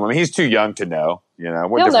his room. I mean, he's too young to know. You know,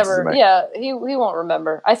 what he'll never. Yeah, he won't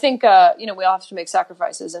remember. I think we all have to make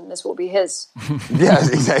sacrifices, and this will be his. Yeah,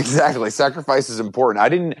 exactly. Sacrifice is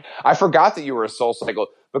important. I forgot that you were a SoulCycle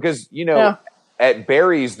because at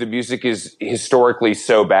Barry's the music is historically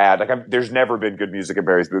so bad. Like there's never been good music at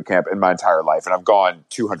Barry's Boot Camp in my entire life, and I've gone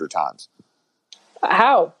 200 times.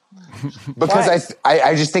 How? Because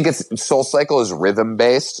I just think SoulCycle is rhythm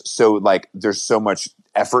based, so like there's so much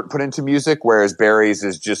effort put into music, whereas Barry's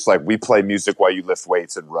is just like we play music while you lift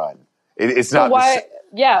weights and run. It's not.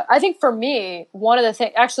 Yeah, I think for me, one of the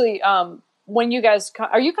things actually, when you guys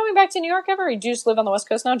are you coming back to New York ever? Or do you just live on the West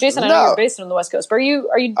Coast now, Jason? I know you're based on the West Coast, but are you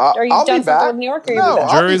done for New York? Or no,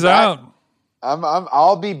 jury's out.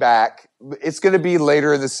 I'll be back. It's going to be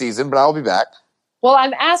later in the season, but I'll be back. Well,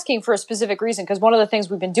 I'm asking for a specific reason because one of the things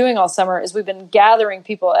we've been doing all summer is we've been gathering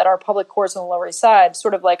people at our public courts on the Lower East Side,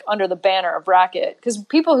 sort of like under the banner of Racket. Because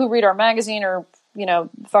people who read our magazine or,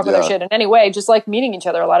 fuck with our shit in any way, just like meeting each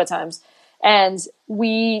other a lot of times. And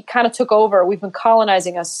we kind of took over. We've been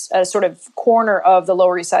colonizing a sort of corner of the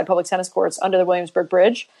Lower East Side public tennis courts under the Williamsburg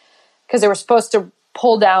Bridge because they were supposed to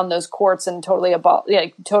pull down those courts and totally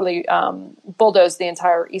bulldoze the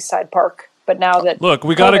entire East Side Park. But now that look,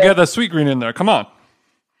 we got to get the Sweetgreen in there. Come on,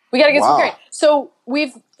 we got to get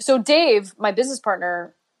Sweetgreen. So Dave, my business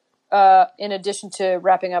partner, in addition to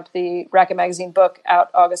wrapping up the Racket Magazine book out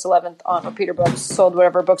August 11th on Repeater Books, sold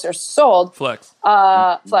whatever books are sold. Flex.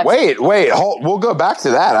 Wait, we'll go back to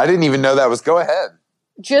that. I didn't even know that was. Go ahead.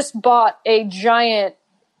 Just bought a giant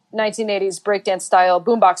 1980s breakdance style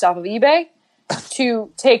boombox off of eBay to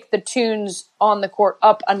take the tunes on the court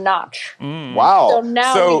up a notch. Wow. So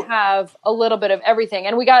now we have a little bit of everything.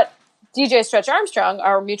 And we got DJ Stretch Armstrong,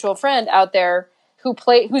 our mutual friend out there,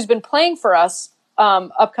 who's been playing for us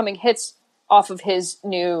upcoming hits off of his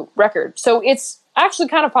new record. So it's actually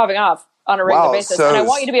kind of popping off on a regular basis. And I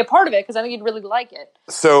want you to be a part of it because I think you'd really like it.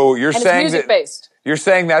 So you're saying it's music-based. You're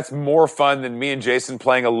saying that's more fun than me and Jason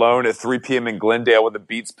playing alone at 3 p.m. in Glendale with a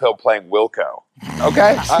Beats Pill playing Wilco.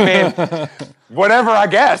 Okay? I mean, whatever, I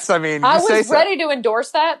guess. I mean, I was ready to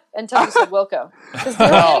endorse that until you said Wilco. Because they're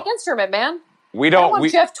an organic instrument, man. I don't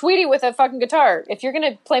want Jeff Tweedy with a fucking guitar. If you're going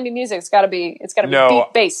to play me music, it's got to be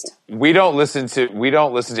beat-based. We don't listen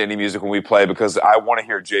to any music when we play because I want to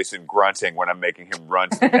hear Jason grunting when I'm making him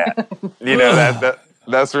run to the net.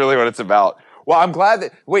 That's really what it's about. Well, I'm glad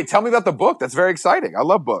that. Wait, tell me about the book. That's very exciting. I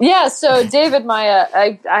love books. Yeah. So, David,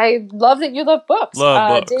 I love that you love books.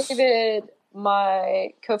 Love books. David,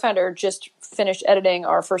 my co-founder, just finished editing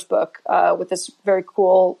our first book with this very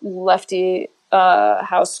cool lefty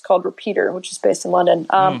house called Repeater, which is based in London,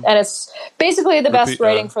 and it's basically the best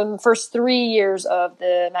writing from the first 3 years of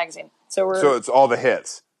the magazine. So it's all the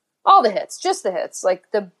hits. All the hits, just the hits,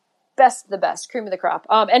 like the best, cream of the crop.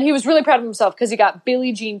 And he was really proud of himself because he got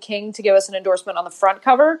Billie Jean King to give us an endorsement on the front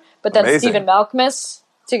cover, but then Stephen Malkmus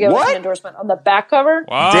to give us an endorsement on the back cover.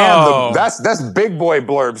 Wow. Damn, that's big boy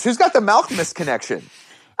blurbs. Who's got the Malkmus connection?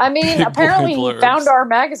 I mean, apparently he blurbs. found our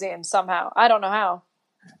magazine somehow. I don't know how.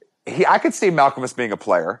 I could see Malcolm as being a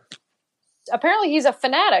player. Apparently he's a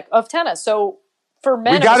fanatic of tennis. So for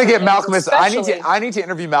men, We got to get Malcolm. especially, I need to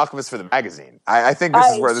interview Malcolm for the magazine. I think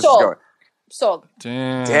this is where this is going. Sold.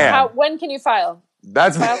 Damn. When can you file?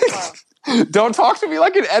 That's File tomorrow. Don't talk to me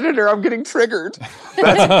like an editor. I'm getting triggered.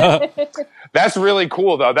 That's really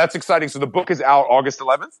cool, though. That's exciting. So the book is out August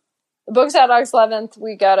 11th? The book's out August 11th.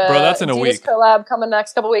 We got a that's in a Adidas week. collab coming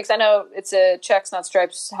next couple weeks. I know it's a checks, not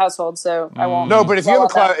stripes household, so I won't. No, but if you dwell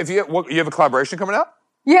have on that. you have a collaboration coming out?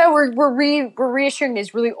 Yeah, we're reissuing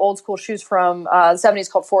these really old school shoes from the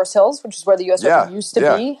 70s called Forest Hills, which is where the US Open used to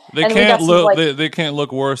be. They And we can't got some, look. They can't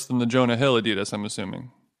look worse than the Jonah Hill Adidas. I'm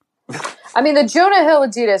assuming. I mean, the Jonah Hill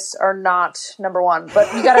Adidas are not number one,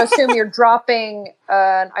 but you got to assume you're dropping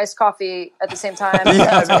an iced coffee at the same time.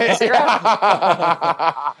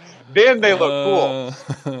 Then they look cool.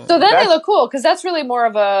 So then they look cool because that's really more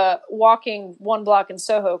of a walking one block in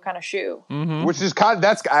Soho kind of shoe. Mm-hmm. Which is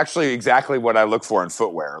that's actually exactly what I look for in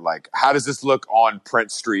footwear. Like, how does this look on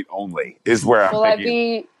Prince Street only? Is where I'm Will I thinking.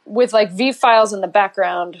 be with like V files in the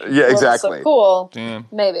background? Yeah, Will this exactly. look cool. Damn.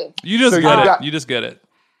 Maybe. You just So get you it. got- You just get it.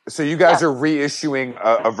 So you guys are reissuing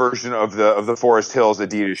a version of the Forest Hills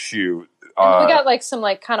Adidas shoe. And we got like some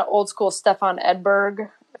like kind of old school Stefan Edberg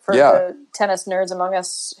for the tennis nerds among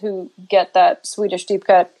us who get that Swedish deep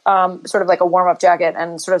cut, sort of like a warm up jacket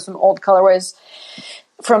and sort of some old colorways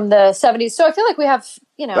from the 70s. So I feel like we have,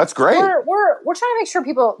 That's great. We're trying to make sure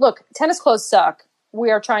people look. Tennis clothes suck. We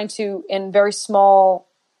are trying to, in very small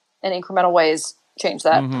and incremental ways, change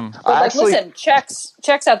that. But like, listen,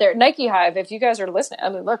 checks out there. Nike Hive, if you guys are listening, I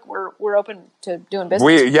mean, look, we're open to doing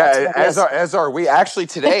business. As are we. Actually,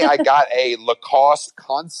 today I got a Lacoste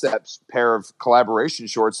Concepts pair of collaboration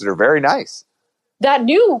shorts that are very nice. That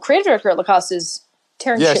new creative director at Lacoste is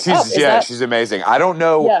tearing shit up. She's amazing. I don't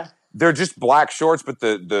know. Yeah. They're just black shorts, but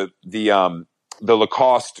the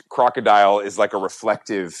Lacoste crocodile is like a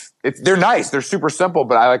reflective. They're nice. They're super simple,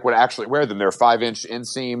 but I like would actually wear them. They're 5-inch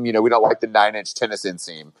inseam. We don't like the 9-inch tennis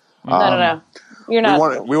inseam. No. You're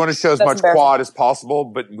not. We want to show as much quad as possible,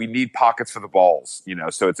 but we need pockets for the balls.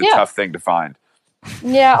 So it's a tough thing to find.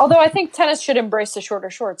 Yeah, although I think tennis should embrace the shorter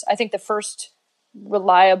shorts. I think the first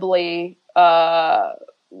reliably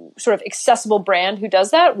sort of accessible brand who does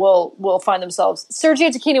that will find themselves. Sergio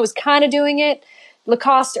Tacchini was kind of doing it.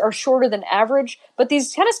 Lacoste are shorter than average, but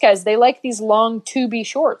these tennis guys, they like these long 2B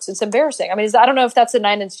shorts. It's embarrassing. I mean, I don't know if that's a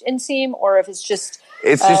 9-inch inseam or if it's just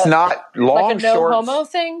not long like a no shorts. homo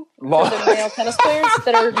thing for the male tennis players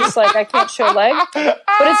that are just like, I can't show leg, but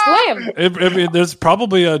it's lame. There's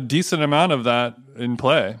probably a decent amount of that in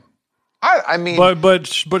play. I mean, but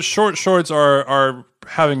short shorts are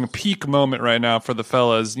having a peak moment right now for the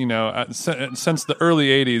fellas. Since the early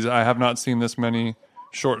 '80s, I have not seen this many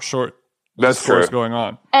short. That's true. Going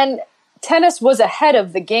on. And tennis was ahead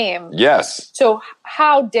of the game. Yes. So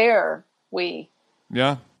how dare we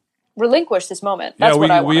relinquish this moment? That's what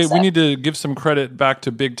I want to say. We need to give some credit back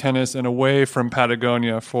to Big Tennis and away from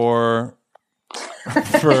Patagonia for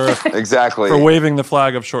exactly for waving the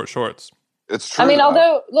flag of short shorts. It's true. I mean,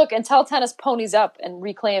 although, look, until tennis ponies up and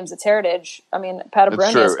reclaims its heritage, I mean,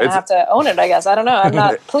 Patagonia is going to have to own it, I guess. I don't know. I'm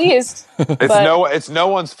not pleased. It's no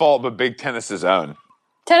one's fault but Big Tennis's own.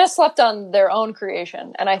 Tennis slept on their own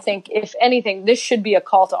creation, and I think, if anything, this should be a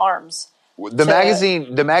call to arms. The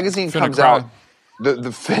magazine comes out.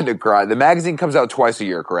 The magazine comes out twice a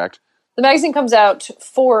year, correct? The magazine comes out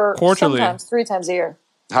quarterly, sometimes 3 times a year.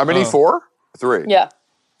 How many? 4? 3? Yeah.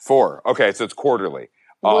 4. Okay, so it's quarterly.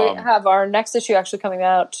 We have our next issue actually coming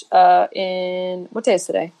out in, what day is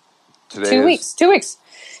today? Today 2 weeks. 2 weeks.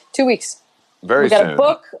 2 weeks. Very we got soon. a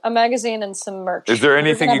book, a magazine, and some merch. Is there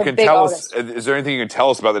anything you can tell August. us? Is there anything you can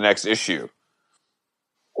tell us about the next issue?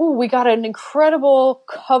 Ooh, we got an incredible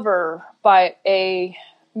cover by a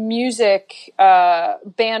music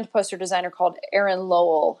band poster designer called Aaron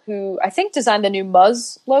Lowell, who I think designed the new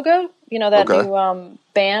Muzz logo. That new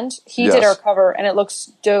band. He did our cover, and it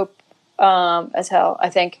looks dope as hell,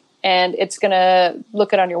 I think. And it's gonna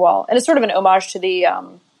look good on your wall. And it's sort of an homage to the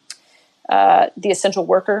essential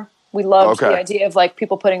worker. We loved the idea of like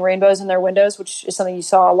people putting rainbows in their windows, which is something you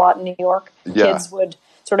saw a lot in New York. Yeah. Kids would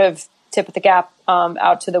sort of tip at the gap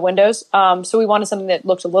out to the windows. So we wanted something that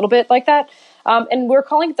looked a little bit like that. And we're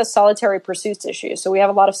calling it the Solitary Pursuits issue. So we have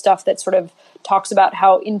a lot of stuff that sort of talks about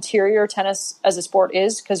how interior tennis as a sport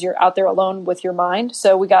is, because you're out there alone with your mind.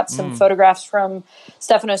 So we got some photographs from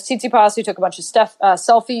Stefanos Tsitsipas, who took a bunch of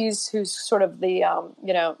selfies, who's sort of the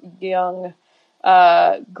young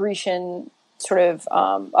Grecian sort of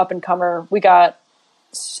up-and-comer. We got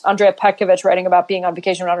Andrea Petkovic writing about being on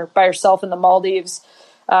vacation by herself in the Maldives.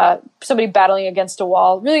 somebody battling against a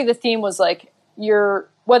wall. Really, the theme was like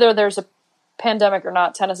whether there's a pandemic or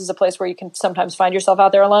not, tennis is a place where you can sometimes find yourself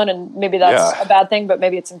out there alone, and maybe that's a bad thing, but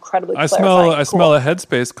maybe it's incredibly clarifying. I smell a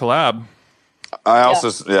Headspace collab. I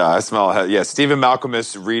smell Stephen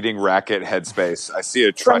Malcolmus reading Racket Headspace. I see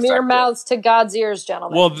a trifecta. From your mouths to God's ears,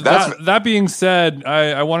 gentlemen. Well, that being said,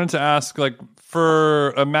 I wanted to ask, like,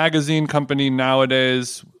 for a magazine company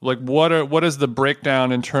nowadays, like what is the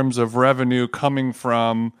breakdown in terms of revenue coming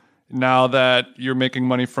from now that you're making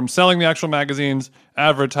money from selling the actual magazines,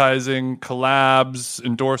 advertising, collabs,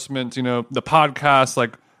 endorsements, the podcast,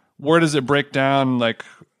 like where does it break down, like,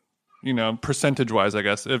 percentage wise, I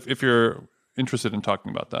guess, if you're interested in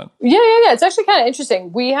talking about that. Yeah. It's actually kind of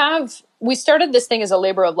interesting. We started this thing as a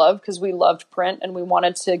labor of love because we loved print and we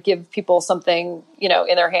wanted to give people something, in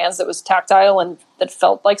their hands that was tactile and that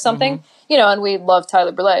felt like something, and we loved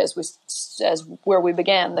Tyler Burley as where we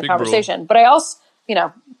began the conversation. Rule. But I also,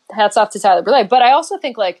 hats off to Tyler Burley. But I also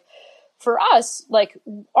think, like, for us, like,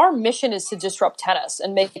 our mission is to disrupt tennis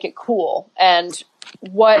and make it cool. And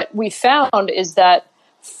what we found is that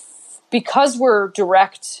because we're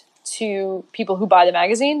direct to people who buy the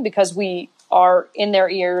magazine, because we are in their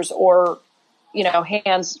ears or,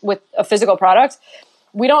 hands with a physical product,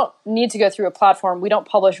 we don't need to go through a platform. We don't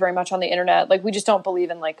publish very much on the internet. Like, we just don't believe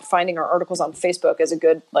in, like, finding our articles on Facebook as a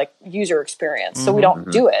good, like, user experience. So we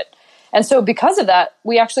don't do it. And so because of that,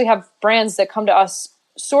 we actually have brands that come to us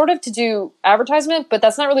sort of to do advertisement, but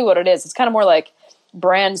that's not really what it is. It's kind of more like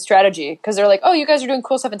brand strategy, because they're like, oh, you guys are doing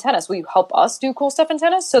cool stuff in tennis. Will you help us do cool stuff in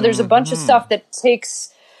tennis? So there's a bunch of stuff that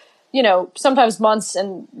takes, sometimes months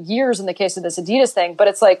and years in the case of this Adidas thing, but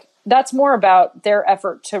it's like, that's more about their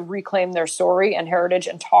effort to reclaim their story and heritage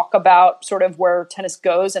and talk about sort of where tennis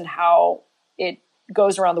goes and how it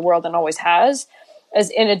goes around the world and always has,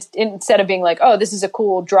 instead of being like, oh, this is a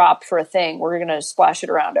cool drop for a thing, we're going to splash it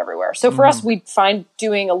around everywhere. So for us, we find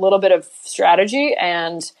doing a little bit of strategy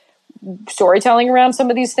and storytelling around some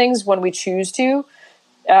of these things when we choose to,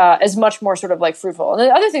 is much more sort of like fruitful. And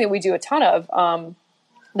the other thing that we do a ton of,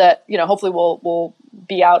 that, hopefully we'll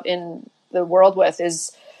be out in the world with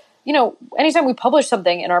is, anytime we publish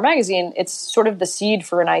something in our magazine, it's sort of the seed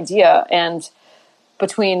for an idea. And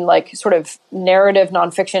between, like, sort of narrative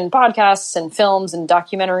nonfiction podcasts and films and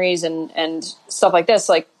documentaries and stuff like this,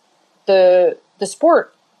 like the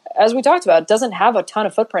sport, as we talked about, doesn't have a ton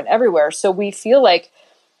of footprint everywhere. So we feel like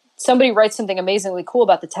somebody writes something amazingly cool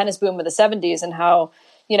about the tennis boom of the 70s and how,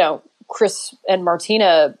 Chris and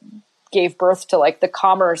Martina gave birth to, like, the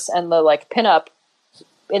commerce and the, like, pinup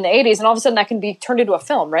in the 80s, and all of a sudden that can be turned into a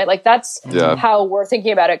film, right? Like, that's how we're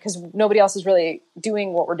thinking about it, because nobody else is really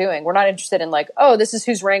doing what we're doing. We're not interested in, like, oh, this is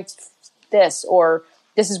who's ranked this, or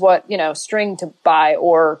this is what, string to buy,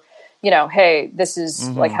 or, hey, this is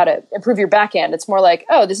like how to improve your backhand. It's more like,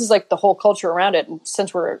 oh, this is like the whole culture around it. And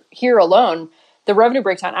since we're here alone, the revenue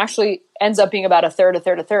breakdown actually ends up being about a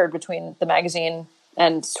third between the magazine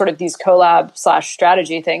and sort of these collab /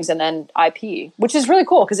 strategy things, and then IP, which is really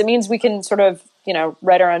cool because it means we can sort of,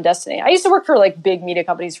 write our own destiny. I used to work for, like, big media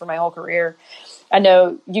companies for my whole career. I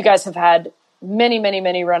know you guys have had many, many,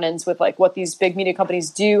 many run-ins with, like, what these big media companies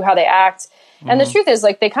do, how they act. And the truth is,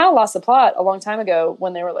 like, they kind of lost the plot a long time ago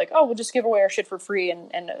when they were like, oh, we'll just give away our shit for free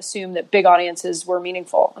and assume that big audiences were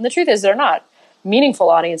meaningful. And the truth is, they're not. Meaningful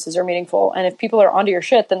audiences are meaningful. And if people are onto your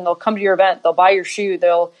shit, then they'll come to your event, they'll buy your shoe,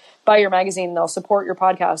 they'll buy your magazine, they'll support your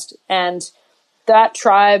podcast. And that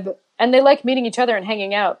tribe, and they like meeting each other and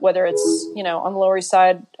hanging out, whether it's, on the Lower East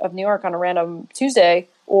Side of New York on a random Tuesday,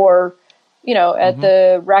 or, at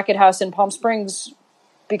the Racket House in Palm Springs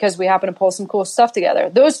because we happen to pull some cool stuff together.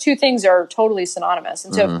 Those two things are totally synonymous.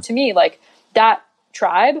 And so to me, like, that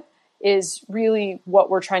tribe is really what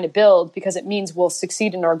we're trying to build, because it means we'll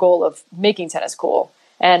succeed in our goal of making tennis cool.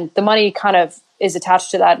 And the money kind of is attached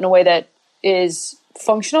to that in a way that is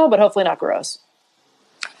functional, but hopefully not gross.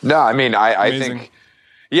 No, I mean, I think,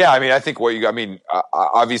 I think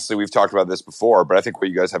obviously we've talked about this before, but I think what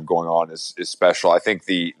you guys have going on is special. I think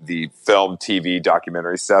the film, TV,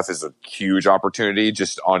 documentary stuff is a huge opportunity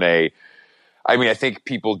just on I think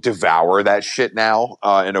people devour that shit now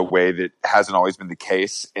in a way that hasn't always been the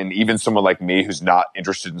case. And even someone like me who's not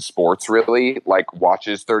interested in sports really, like,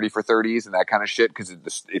 watches 30 for 30s and that kind of shit because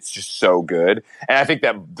it's just so good. And I think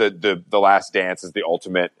that the Last Dance is the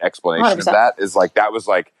ultimate explanation 100%. Of that. Is like, that was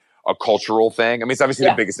like a cultural thing. I mean, it's obviously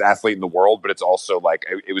the biggest athlete in the world, but it's also like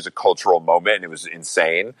it was a cultural moment and it was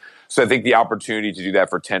insane. So I think the opportunity to do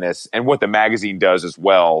that for tennis, and what the magazine does as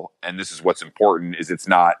well, and this is what's important, is it's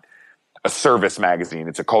not a service magazine,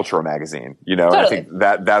 it's a cultural magazine, Totally. And I think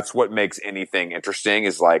that's what makes anything interesting,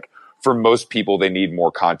 is like, for most people, they need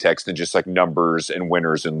more context than just like numbers and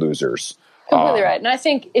winners and losers. Completely right. And I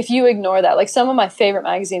think if you ignore that, like some of my favorite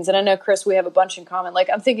magazines, and I know, Chris, we have a bunch in common. Like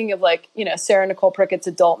I'm thinking of like, Sarah Nicole Prickett's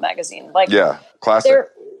adult magazine. Like, yeah, classic.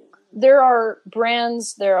 There are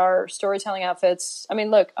brands, there are storytelling outfits. I mean,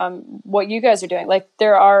 look, what you guys are doing, like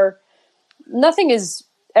nothing is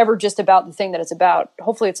ever just about the thing that it's about.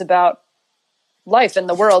 Hopefully it's about life and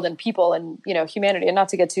the world and people and, humanity, and not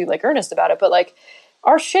to get too like earnest about it, but like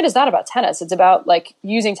our shit is not about tennis. It's about like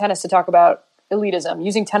using tennis to talk about elitism,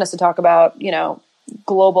 using tennis to talk about,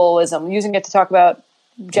 globalism, using it to talk about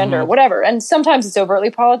gender, whatever. And sometimes it's overtly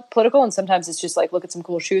political, and sometimes it's just like, look at some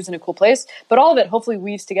cool shoes in a cool place. But all of it hopefully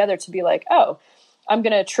weaves together to be like, oh, I'm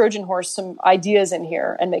going to Trojan horse some ideas in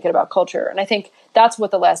here and make it about culture. And I think that's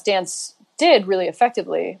what The Last Dance did really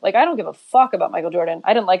effectively. Like, I don't give a fuck about Michael Jordan.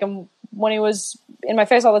 I didn't like him when he was in my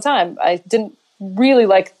face all the time. I didn't really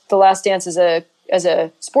like The Last Dance as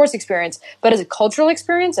a sports experience, but as a cultural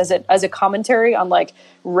experience, as a commentary on like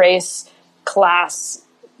race, class,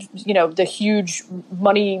 the huge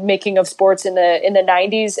money making of sports in the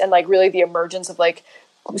 90s, and like really the emergence of like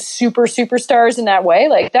superstars in that way.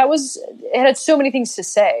 Like it had so many things to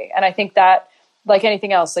say. And I think that, like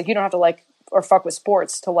anything else, like you don't have to like or fuck with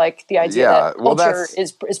sports to like the idea that culture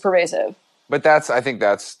is pervasive. But I think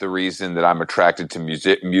that's the reason that I'm attracted to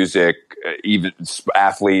music, even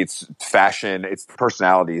athletes, fashion. It's the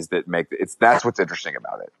personalities that that's what's interesting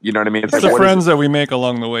about it. You know what I mean? It's the friends that we make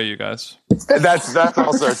along the way, you guys. That's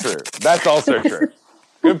also true. That's also true.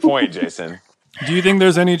 Good point, Jason. Do you think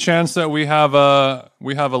there's any chance that we have a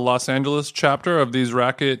Los Angeles chapter of these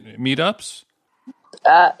racket meetups?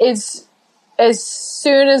 It's as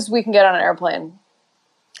soon as we can get on an airplane.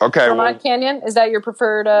 Okay, Vermont Canyon, is that your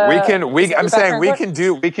preferred? I'm saying we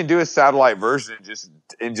can do a satellite version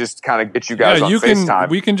and just kind of get you guys on FaceTime.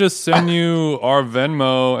 We can just send you our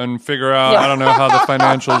Venmo and figure out. I don't know how the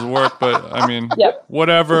financials work, but I mean,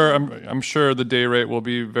 whatever. I'm sure the day rate will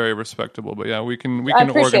be very respectable. But yeah, we can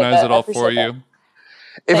organize it all for you.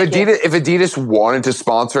 If Adidas wanted to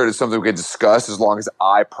sponsor it, it's something we could discuss. As long as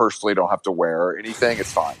I personally don't have to wear anything,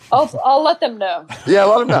 it's fine. I'll let them know. Yeah,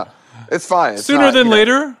 let them know. It's fine. It's sooner than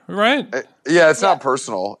later, right? It's not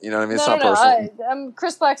personal. You know what I mean? It's not personal.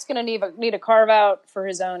 Chris Black's going to need a carve out for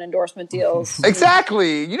his own endorsement deals.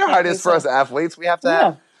 Exactly. You know how it is for us athletes. We have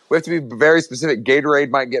to be very specific. Gatorade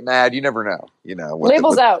might get mad. You never know.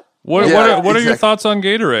 Labels out. What are your thoughts on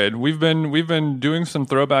Gatorade? We've been doing some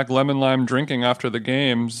throwback lemon lime drinking after the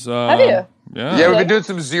games. Have you? Yeah, we've been doing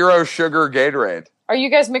some zero sugar Gatorade. Are you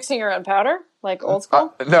guys mixing your own powder, like old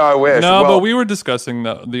school? No, I wish. No, but we were discussing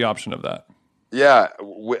the option of that. Yeah,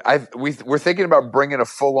 we're thinking about bringing a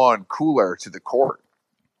full-on cooler to the court.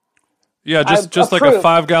 Yeah, just like a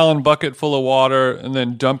 5-gallon bucket full of water, and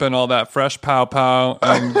then dump in all that fresh pow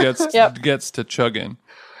and gets to chugging.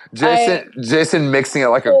 Jason mixing it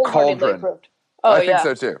like a cauldron. I think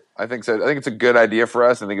so too. I think so. I think it's a good idea for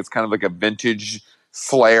us. I think it's kind of like a vintage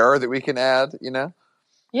flair that we can add.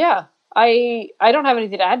 Yeah. I don't have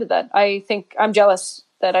anything to add to that. I think I'm jealous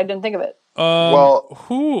that I didn't think of it.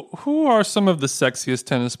 Who are some of the sexiest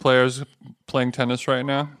tennis players playing tennis right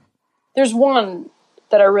now? There's one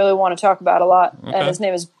that I really want to talk about a lot, and his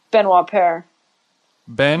name is Benoit Paire.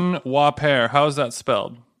 Benoit Paire. How is that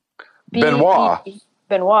spelled? Benoit.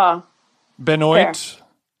 Benoit. Benoit. Yes.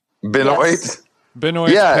 Benoit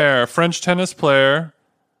Paire, French tennis player.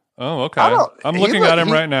 Oh, okay. I'm looking at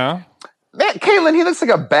him right now. Man, Caitlin, he looks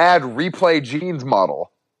like a bad replay jeans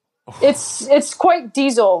model. It's quite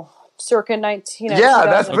diesel, circa 19. Yeah,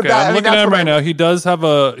 that's okay. I'm looking at him right now. He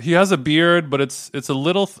has a beard, but it's a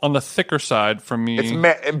little on the thicker side for me.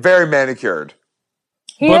 It's very manicured.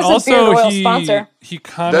 He has a beard oil sponsor. He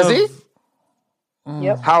kind of. Does he?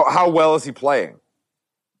 Yep. How well is he playing?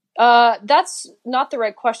 That's not the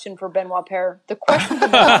right question for Benoit Paire. The question for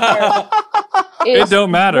Benoit Paire is, it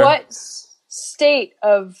don't matter. What state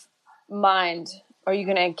of mind are you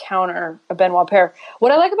going to encounter a Benoit Paire?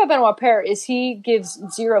 What I like about Benoit Paire is he gives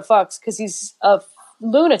zero fucks because he's a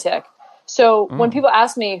lunatic. So when people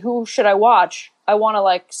ask me, who should I watch? I want to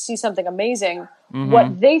like see something amazing. Mm-hmm.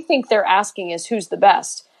 What they think they're asking is who's the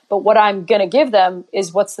best. But what I'm going to give them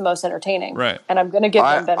is what's the most entertaining. Right. And I'm going to give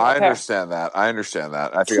them Benoit Paire. I understand that.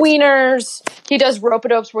 I think tweeners. He does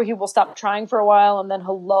rope-a-dopes where he will stop trying for a while and then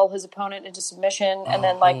he'll lull his opponent into submission and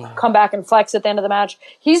then like come back and flex at the end of the match.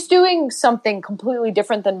 He's doing something completely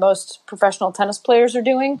different than most professional tennis players are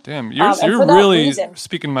doing. Damn, you're really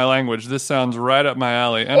speaking my language. This sounds right up my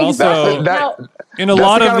alley. And also, in a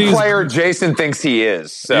lot of these player Jason thinks he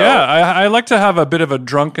is. So. Yeah, I like to have a bit of a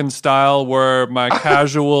drunken style where my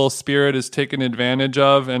casual spirit is taken advantage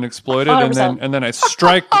of and exploited, 100%. and then I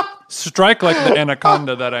strike strike like the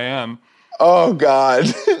anaconda that I am. Oh God.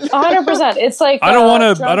 100%. It's like I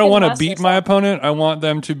don't want to beat my opponent. I want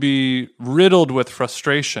them to be riddled with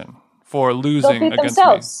frustration for losing they'll beat against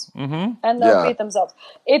themselves. me. Mm-hmm. And they'll beat themselves.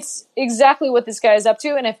 It's exactly what this guy is up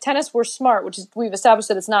to. And if tennis were smart, which is, we've established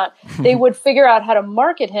that it's not, they would figure out how to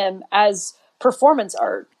market him as performance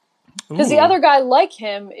art. Because the other guy like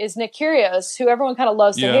him is Nick Kyrgios, who everyone kind of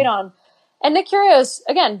loves to hate on. And Nick Kyrgios,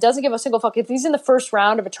 again, doesn't give a single fuck. If he's in the first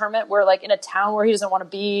round of a tournament where, like, in a town where he doesn't want to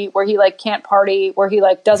be, where he, like, can't party, where he,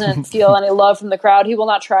 like, doesn't feel any love from the crowd, he will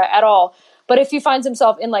not try at all. But if he finds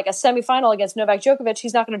himself in, like, a semifinal against Novak Djokovic,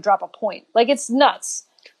 he's not going to drop a point. Like, it's nuts.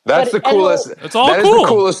 That's the coolest. It's all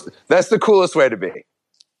cool. That's the coolest way to be.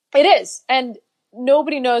 It is. And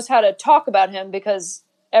nobody knows how to talk about him because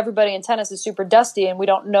everybody in tennis is super dusty, and we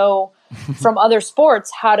don't know from other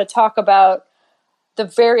sports how to talk about the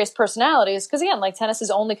various personalities, because again, like, tennis has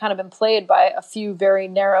only kind of been played by a few very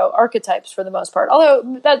narrow archetypes for the most part.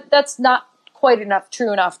 Although that's not quite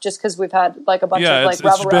true enough, just because we've had like a bunch of like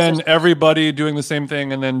it's been everybody doing the same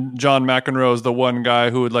thing, and then John McEnroe is the one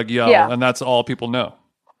guy who would like yell, and that's all people know.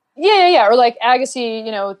 Yeah. Or like Agassi,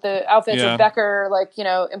 with the outfits of Becker, like,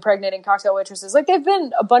 impregnating cocktail waitresses. Like, they've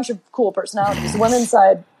been a bunch of cool personalities. The women's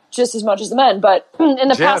side just as much as the men, but in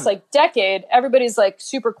the past like decade, everybody's like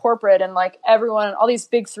super corporate, and like everyone, all these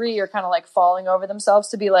big three are kind of like falling over themselves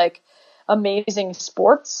to be like amazing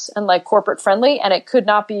sports and like corporate friendly, and it could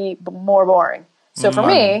not be more boring. So for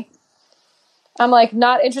me, I'm like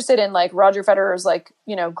not interested in like Roger Federer's like,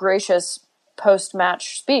 gracious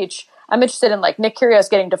post-match speech. I'm interested in like Nick Kyrgios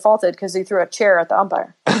getting defaulted because he threw a chair at the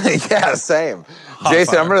umpire. Yeah, same.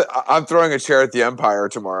 Jason, I'm throwing a chair at the umpire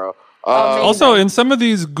tomorrow. Also, in some of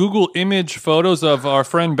these Google image photos of our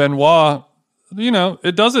friend Benoit,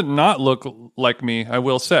 it doesn't not look like me, I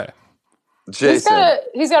will say. Jason.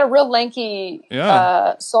 He's got a real lanky,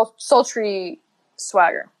 sultry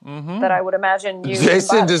swagger that I would imagine you.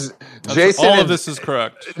 All of this is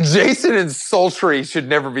correct. Jason and sultry should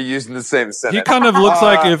never be used in the same sentence. He kind of looks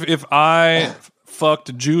like if I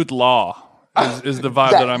fucked Jude Law. Is the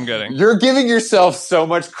vibe that I'm getting. You're giving yourself so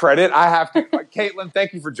much credit. I have to. Caitlin,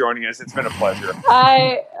 thank you for joining us. It's been a pleasure.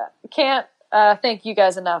 I can't thank you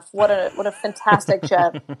guys enough. What a fantastic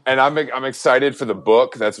chat. And I'm excited for the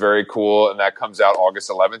book. That's very cool. And that comes out August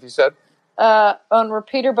 11th, you said? On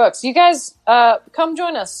Repeater Books. You guys come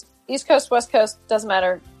join us. East Coast, West Coast, doesn't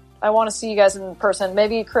matter. I want to see you guys in person.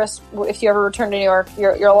 Maybe, Chris, if you ever return to New York,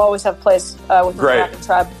 you'll always have a place with the American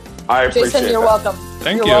Tribe. I appreciate Jason, you're welcome.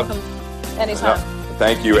 Thank you. You're welcome. Anytime.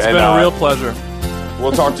 Thank you. It's been a real pleasure.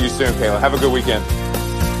 We'll talk to you soon, Kayla. Have a good weekend.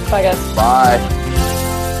 Bye, guys. Bye.